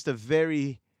 Interesting. I'm just a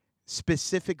very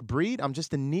specific breed. I'm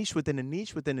just a niche within a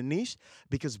niche within a niche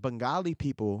because Bengali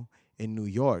people in New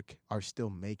York are still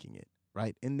making it,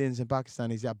 right? Indians and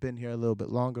Pakistanis, I've been here a little bit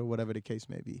longer, whatever the case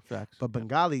may be. Facts. But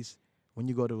Bengalis, when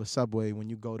you go to a Subway, when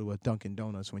you go to a Dunkin'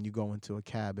 Donuts, when you go into a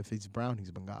cab, if he's brown,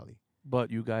 he's Bengali.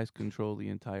 But you guys control the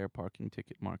entire parking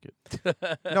ticket market.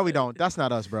 No, we don't. That's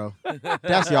not us, bro.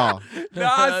 That's y'all.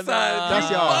 Nah, son, That's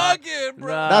you y'all. bugging, bro.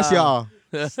 That's y'all.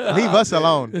 Leave us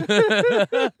alone.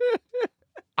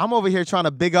 I'm over here trying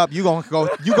to big up. You gonna go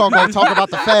talk about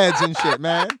the feds and shit,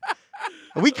 man.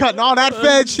 We cutting all that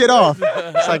fed shit off.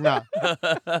 It's like nah.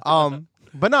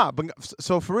 But nah.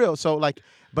 So for real. So like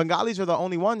Bengalis are the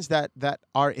only ones that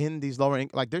are in these lower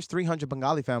like there's 300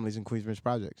 Bengali families in Queensbridge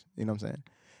projects. You know what I'm saying?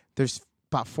 There's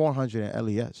about 400 at LES.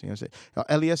 You know what I'm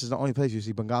saying? LES is the only place you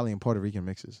see Bengali and Puerto Rican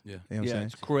mixes. Yeah. You know what I'm Yeah, saying?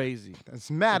 it's crazy. It's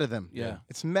mad at them. Yeah.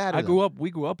 It's mad at them.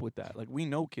 We grew up with that. Like we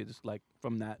know kids like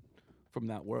from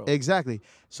that world. Exactly.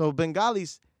 So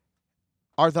Bengalis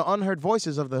are the unheard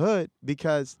voices of the hood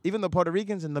because even the Puerto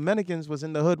Ricans and Dominicans was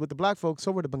in the hood with the black folks,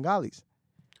 so were the Bengalis.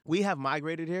 We have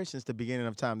migrated here since the beginning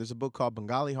of time. There's a book called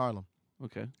Bengali Harlem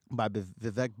Okay. by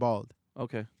Vivek Bald.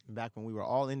 Okay. Back when we were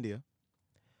all India.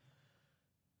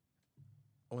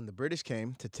 When the British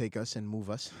came to take us and move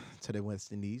us to the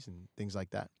West Indies and things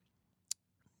like that,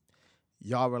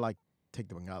 y'all were like, take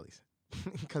the Bengalis.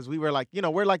 Because we were like, you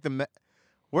know, we're like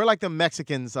the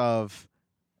Mexicans of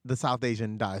the South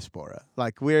Asian diaspora.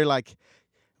 Like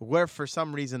we're for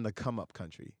some reason the come up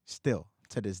country still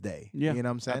to this day. Yeah. You know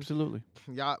what I'm saying? Absolutely.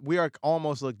 Yeah, we are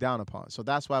almost looked down upon. So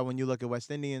that's why when you look at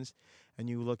West Indians and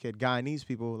you look at Guyanese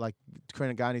people, like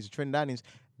Guyanese or Trinidadians,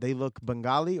 they look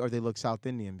Bengali or they look South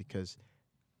Indian because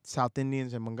South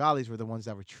Indians and Bengalis were the ones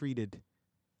that were treated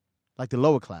like the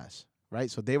lower class,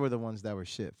 right? So they were the ones that were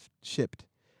shipped.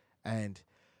 And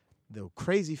the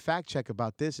crazy fact check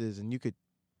about this is, and you could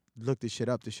look this shit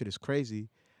up, this shit is crazy,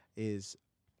 is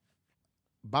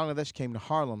Bangladesh came to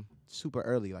Harlem super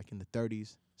early, like in the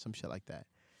 30s, some shit like that.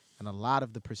 And a lot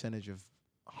of the percentage of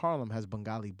Harlem has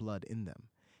Bengali blood in them.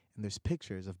 And there's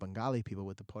pictures of Bengali people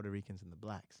with the Puerto Ricans and the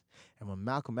blacks. And when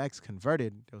Malcolm X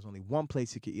converted, there was only one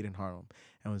place you could eat in Harlem,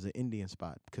 and it was an Indian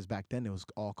spot, because back then it was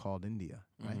all called India,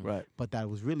 right? Right. But that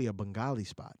was really a Bengali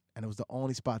spot, and it was the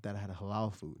only spot that had a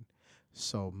halal food.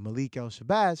 So Malik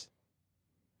El-Shabazz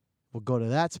would go to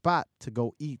that spot to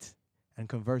go eat and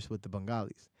converse with the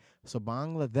Bengalis. So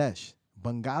Bangladesh,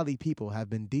 Bengali people have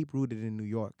been deep-rooted in New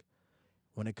York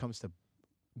when it comes to,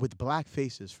 with black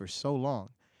faces for so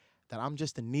long, that I'm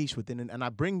just a niche within it. And I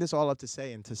bring this all up to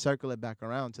say and to circle it back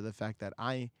around to the fact that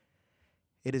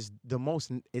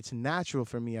it's natural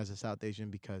for me as a South Asian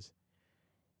because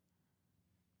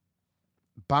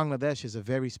Bangladesh is a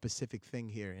very specific thing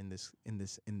here in this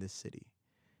city.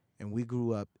 And we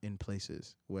grew up in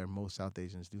places where most South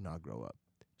Asians do not grow up.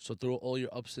 So through all your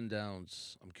ups and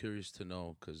downs, I'm curious to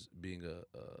know, because being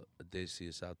a Desi,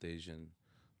 a South Asian,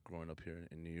 growing up here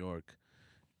in New York,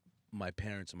 my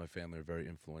parents and my family are very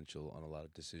influential on a lot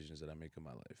of decisions that I make in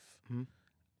my life. Mhm.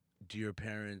 Do your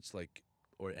parents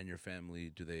and your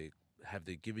family, have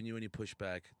they given you any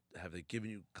pushback? Have they given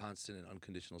you constant and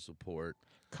unconditional support?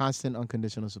 Constant,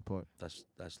 unconditional support.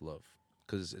 That's love.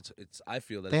 Because it's I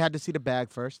feel that They had to see the bag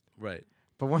first. right.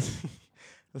 But once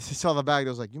they saw the bag, they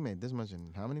was like, you made this much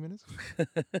in how many minutes?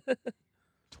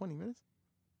 20 minutes?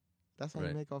 That's how you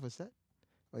Right. make off a set?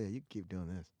 Oh, yeah, you can keep doing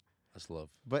this. That's love.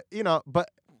 But,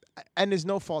 and there's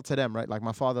no fault to them, right? Like,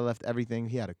 my father left everything.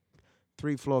 He had a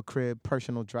 3-floor crib,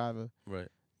 personal driver. Right.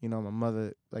 You know, my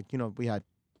mother, we had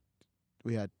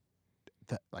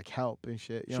help and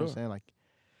shit. You know what I'm Sure. saying? Like,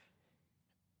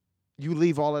 you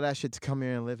leave all of that shit to come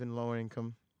here and live in lower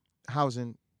income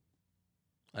housing.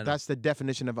 I know. That's the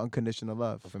definition of unconditional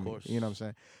love Of for course. me. You know what I'm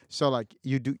saying? So, like,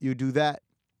 you do that.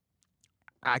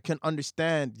 I can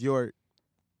understand your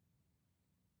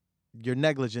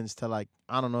negligence to, like,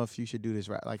 I don't know if you should do this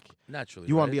right. Like, Naturally.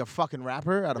 you want to right? be a fucking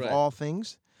rapper out of Right. all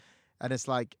things, and it's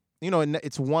like, and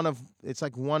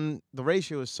the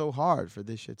ratio is so hard for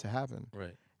this shit to happen,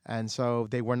 Right. and so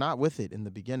they were not with it in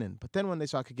the beginning. But then when they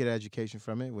saw I could get an education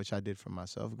from it, which I did for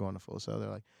myself, going to Full Sail, they're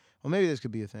like, well, maybe this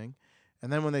could be a thing.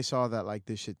 And then when they saw that, like,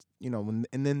 this shit, and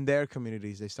in their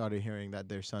communities they started hearing that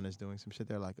their son is doing some shit,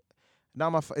 they're like,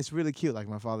 now it's really cute. Like,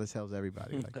 my father tells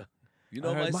everybody, like, You I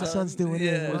know heard my my son's doing this,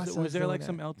 yeah. my Was son's there doing like that.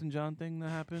 some Elton John thing that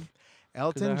happened?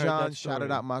 Elton heard John that shouted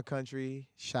story. out my country,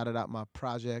 shouted out my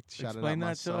project, shouted out Explain my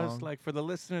that to song. us, like for the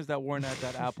listeners that weren't at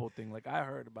that Apple thing. Like I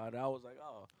heard about it, I was like,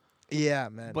 oh. Yeah,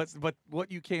 man. But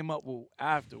what you came up with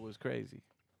after was crazy.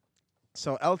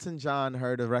 So Elton John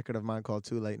heard a record of mine called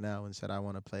Too Late Now and said, I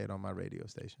want to play it on my radio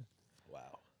station.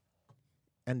 Wow.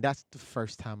 And that's the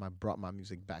first time I brought my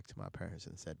music back to my parents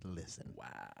and said, listen. Wow.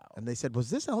 And they said, was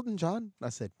this Elton John? I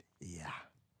said, yeah.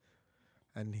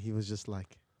 And he was just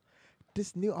like,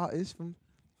 this new artist from,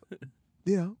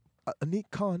 Anik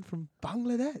Khan from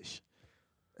Bangladesh.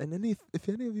 And if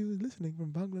any of you is listening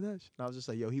from Bangladesh. And I was just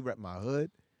like, yo, he rep my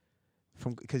hood.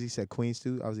 Because he said Queens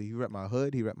too. I was like, he rep my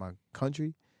hood. He rep my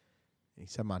country. And he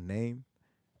said my name.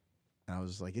 And I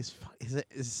was just like, it's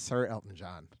Sir Elton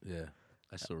John. Yeah,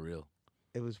 that's so real.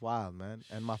 It was wild, man.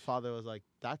 And my father was like,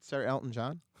 that's Sir Elton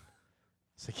John?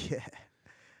 It's like, yeah.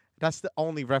 That's the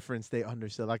only reference they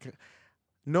understood. Like,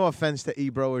 no offense to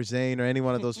Ebro or Zayn or any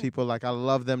one of those people. Like, I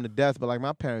love them to death, but, like,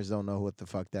 my parents don't know what the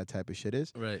fuck that type of shit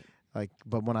is. Right. Like,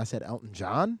 but when I said Elton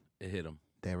John, It hit him.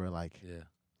 they were like, Yeah.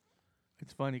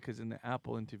 It's funny because in the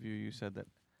Apple interview, you said that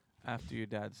after your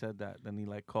dad said that, then he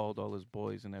like called all his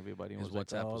boys and everybody and His was like,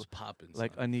 WhatsApp oh, was popping.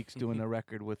 like Anik's doing a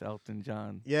record with Elton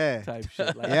John yeah. type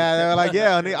shit. Like, Yeah, they were like,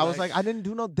 yeah. Anik. I was like, I didn't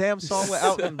do no damn song with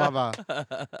Elton,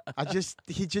 Baba.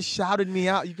 He just shouted me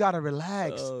out. You gotta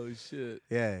relax. Oh shit.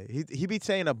 Yeah, he be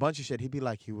saying a bunch of shit. He'd be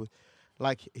like,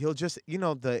 he'll just,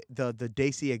 the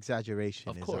Daisy exaggeration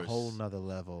Of is course. a whole nother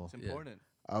level. it's important.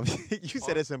 You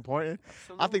said it's important.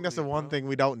 I think that's the Absolutely, one bro. thing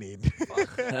we don't need.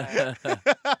 Fuck that.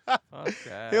 Fuck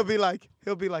that. He'll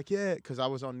be like, yeah, because I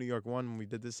was on New York One when we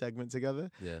did this segment together,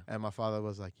 Yeah. and my father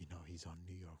was like, he's on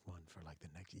New York One for like the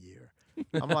next year.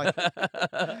 I'm like,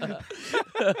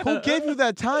 who gave you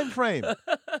that time frame?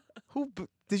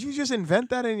 Did you just invent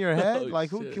that in your head? Oh, like,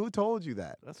 shit. who told you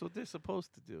that? That's what they're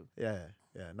supposed to do. Yeah.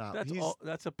 Nah,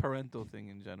 That's a parental thing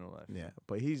in general. I feel. yeah,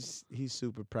 but he's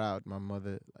super proud. My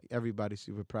mother, like everybody's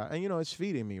super proud, and it's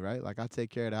feeding me, right? Like I take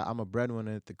care of that. I'm a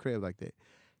breadwinner at the crib. Like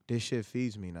this shit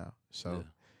feeds me now. So Yeah.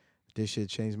 this shit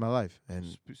changed my life.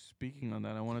 And Speaking on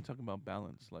that, I want to talk about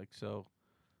balance. Like, so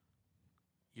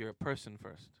you're a person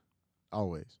first.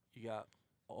 always, You got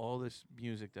all this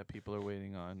music that people are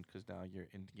waiting on because now you're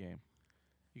in the game.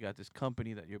 You got this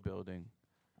company that you're building.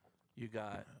 You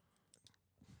got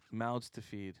mouths to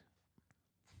feed.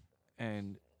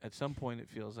 And at some point, it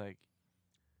feels like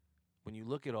when you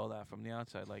look at all that from the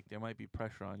outside, like there might be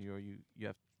pressure on you, or you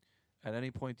have. At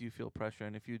any point, do you feel pressure?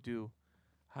 And if you do,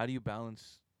 how do you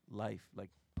balance life,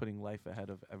 like putting life ahead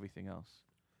of everything else?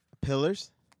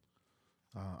 pillars.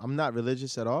 I'm not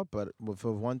religious at all, but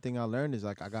for one thing I learned is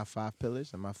like I got 5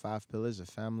 pillars, and my 5 pillars are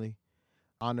family,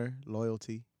 honor,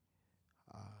 loyalty,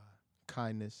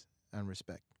 kindness, and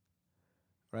respect.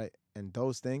 Right? And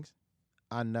those things,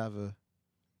 I never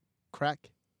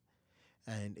crack.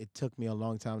 And it took me a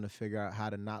long time to figure out how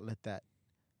to not let that.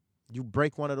 You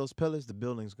break one of those pillars, the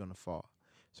building's gonna fall.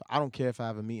 So I don't care if I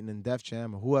have a meeting in Def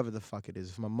Jam or whoever the fuck it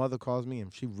is. If my mother calls me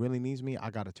and she really needs me, I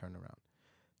gotta turn around.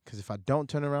 Because if I don't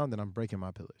turn around, then I'm breaking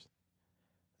my pillars.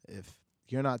 If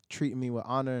you're not treating me with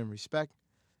honor and respect,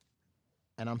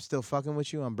 and I'm still fucking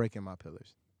with you, I'm breaking my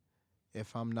pillars.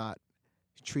 If I'm not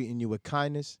treating you with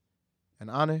kindness and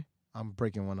honor, I'm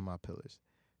breaking one of my pillars.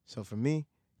 So for me,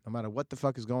 no matter what the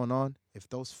fuck is going on, if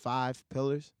those 5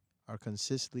 pillars are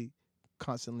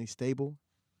constantly stable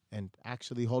and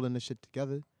actually holding the shit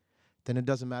together, then it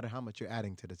doesn't matter how much you're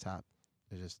adding to the top.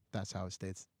 It's just that's how it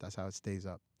stays. That's how it stays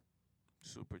up.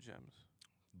 Super gems.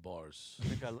 Bars. I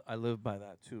think I live by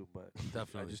that too, but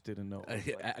Definitely. I just didn't know. I, it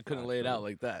was, like, I couldn't lay it out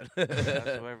like that.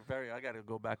 that's very. I got to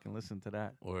go back and listen to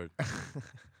that. Or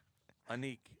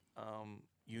Anik,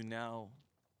 you now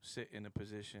sit in a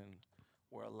position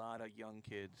where a lot of young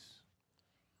kids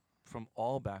from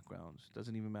all backgrounds,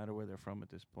 doesn't even matter where they're from at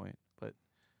this point, but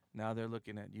now they're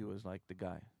looking at you as like the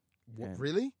guy. And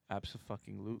Really?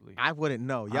 Absolutely. I wouldn't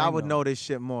know. I Y'all would know. know this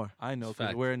shit more. I know It's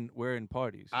because fact. we're in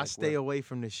parties. I Like, stay we're- away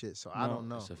from this shit, so I No, don't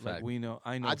know. it's a Like fact. we know.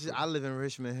 I know. I live in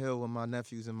Richmond Hill with my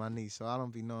nephews and my niece, so I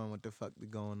don't be knowing what the fuck be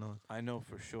going on. I know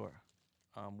for sure,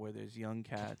 where there's young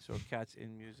cats or cats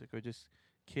in music or just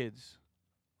kids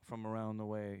from around the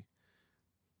way.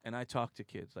 And I talk to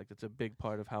kids. Like, that's a big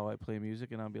part of how I play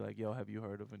music. And I'll be like, yo, have you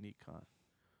heard of Anik Khan?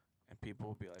 And people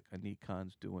will be like, Anik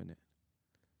Khan's doing it.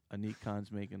 Anik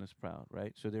Khan's making us proud,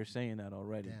 right? So they're saying that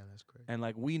already. Damn, that's crazy. And,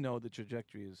 like, we know the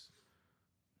trajectory is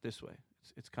this way.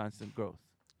 It's constant growth.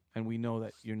 And we know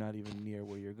that you're not even near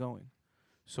where you're going.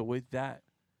 So with that,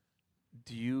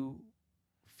 do you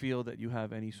feel that you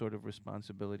have any sort of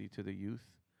responsibility to the youth?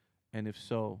 And if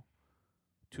so,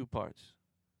 2 parts.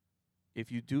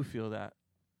 If you do feel that,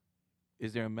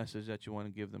 is there a message that you want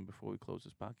to give them before we close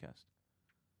this podcast?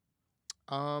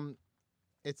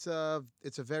 It's a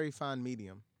very fine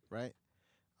medium, right?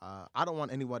 I don't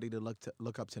want anybody to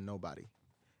look up to nobody.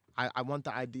 I want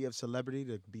the idea of celebrity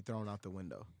to be thrown out the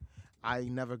window. I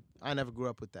never grew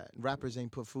up with that. Rappers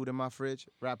ain't put food in my fridge.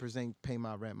 Rappers ain't pay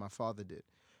my rent. My father did.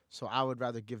 So I would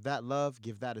rather give that love,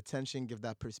 give that attention, give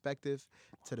that perspective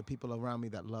to the people around me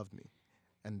that love me.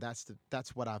 And that's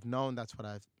what I've known, that's what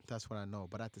I know.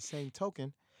 But at the same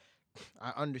token,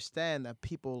 I understand that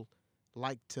people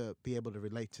like to be able to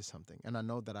relate to something, and I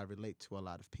know that I relate to a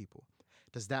lot of people.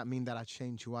 Does that mean that I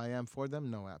change who I am for them?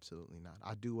 No, absolutely not.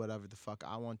 I do whatever the fuck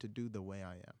I want to do the way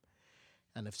I am.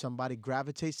 And if somebody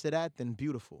gravitates to that, then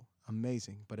beautiful,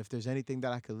 amazing. But if there's anything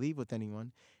that I could leave with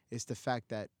anyone, it's the fact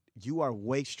that you are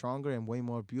way stronger and way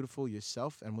more beautiful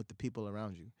yourself and with the people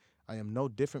around you. I am no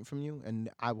different from you, and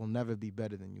I will never be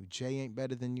better than you. Jay ain't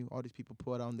better than you. All these people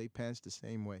put on their pants the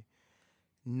same way.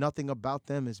 Nothing about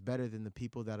them is better than the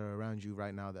people that are around you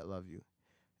right now that love you.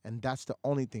 And that's the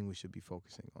only thing we should be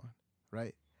focusing on,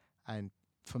 right? And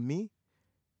for me,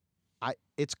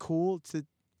 it's cool to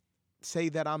say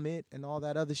that I'm it and all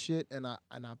that other shit, and I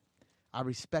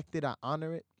respect it, I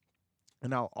honor it,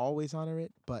 and I'll always honor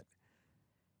it. But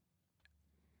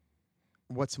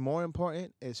what's more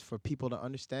important is for people to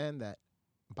understand that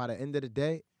by the end of the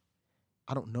day,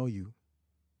 I don't know you.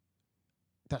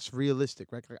 That's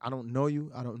realistic, right? Like, I don't know you.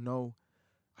 I don't know.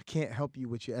 I can't help you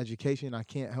with your education. I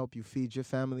can't help you feed your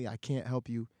family. I can't help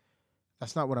you.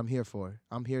 That's not what I'm here for.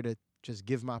 I'm here to just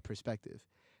give my perspective.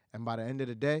 And by the end of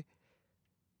the day,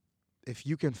 if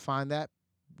you can find that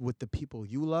with the people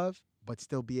you love, but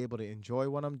still be able to enjoy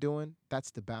what I'm doing,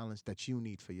 that's the balance that you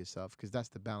need for yourself, because that's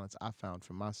the balance I found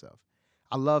for myself.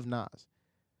 I love Nas,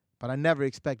 but I never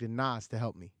expected Nas to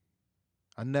help me.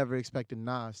 I never expected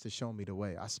Nas to show me the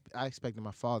way. I expected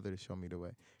my father to show me the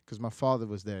way, because my father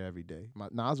was there every day.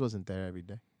 Nas wasn't there every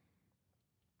day.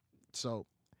 So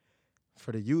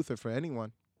for the youth or for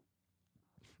anyone,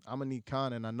 I'm Anik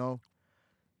Khan, and I know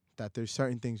that there's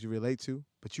certain things you relate to,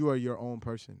 but you are your own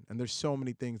person. And there's so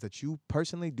many things that you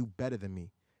personally do better than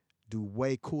me, do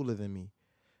way cooler than me,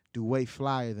 do way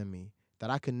flyer than me, that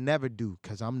I could never do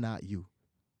because I'm not you.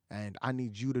 And I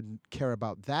need you to care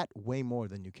about that way more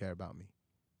than you care about me.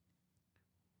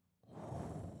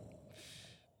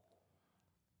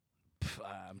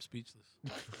 I'm speechless.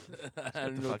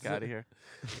 Get the fuck out of here.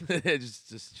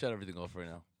 just shut everything off right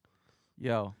now.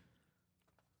 Yo.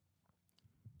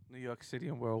 New York City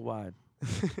and worldwide.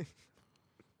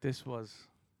 This was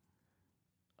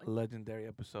a legendary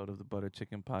episode of the Butter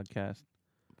Chicken Podcast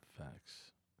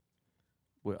Facts.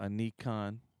 with Anik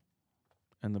Khan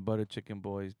and the Butter Chicken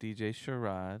Boys, DJ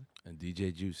Sharad. And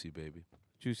DJ Juicy, baby.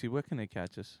 Juicy, where can they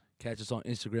catch us? Catch us on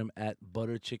Instagram at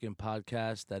Butter Chicken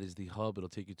Podcast. That is the hub. It'll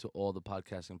take you to all the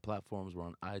podcasting platforms. We're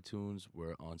on iTunes.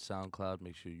 We're on SoundCloud.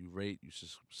 Make sure you rate, you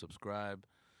subscribe,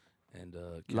 and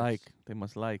Like. They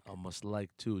must like. I must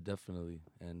like too, definitely.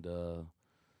 And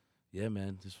yeah,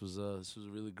 man, this was a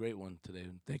really great one today.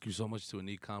 Thank you so much to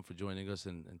Anik Khan for joining us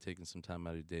and taking some time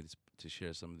out of your day to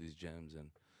share some of these gems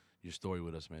and your story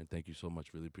with us, man. Thank you so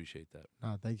much. Really appreciate that.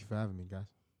 Nah, thank you for having me, guys.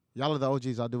 Y'all are the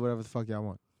OGs. I'll do whatever the fuck y'all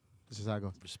want. This is how it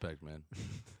goes. Respect, man.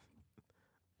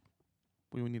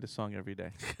 We would need a song every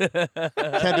day. Can't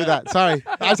do that. Sorry.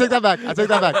 I take that back.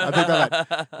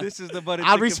 This is the Butter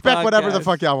I Chicken respect whatever the Podcast.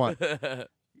 fuck y'all want.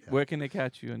 Where can they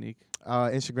catch you, Anik?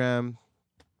 Instagram,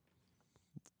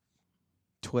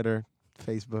 Twitter,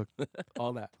 Facebook,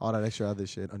 All that. all that extra other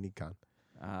shit. Anik Khan.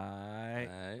 All right.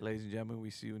 Alright. Ladies and gentlemen,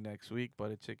 we see you next week.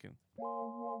 Butter Chicken.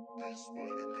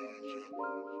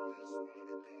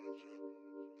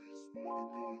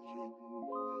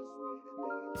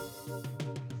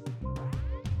 Peace,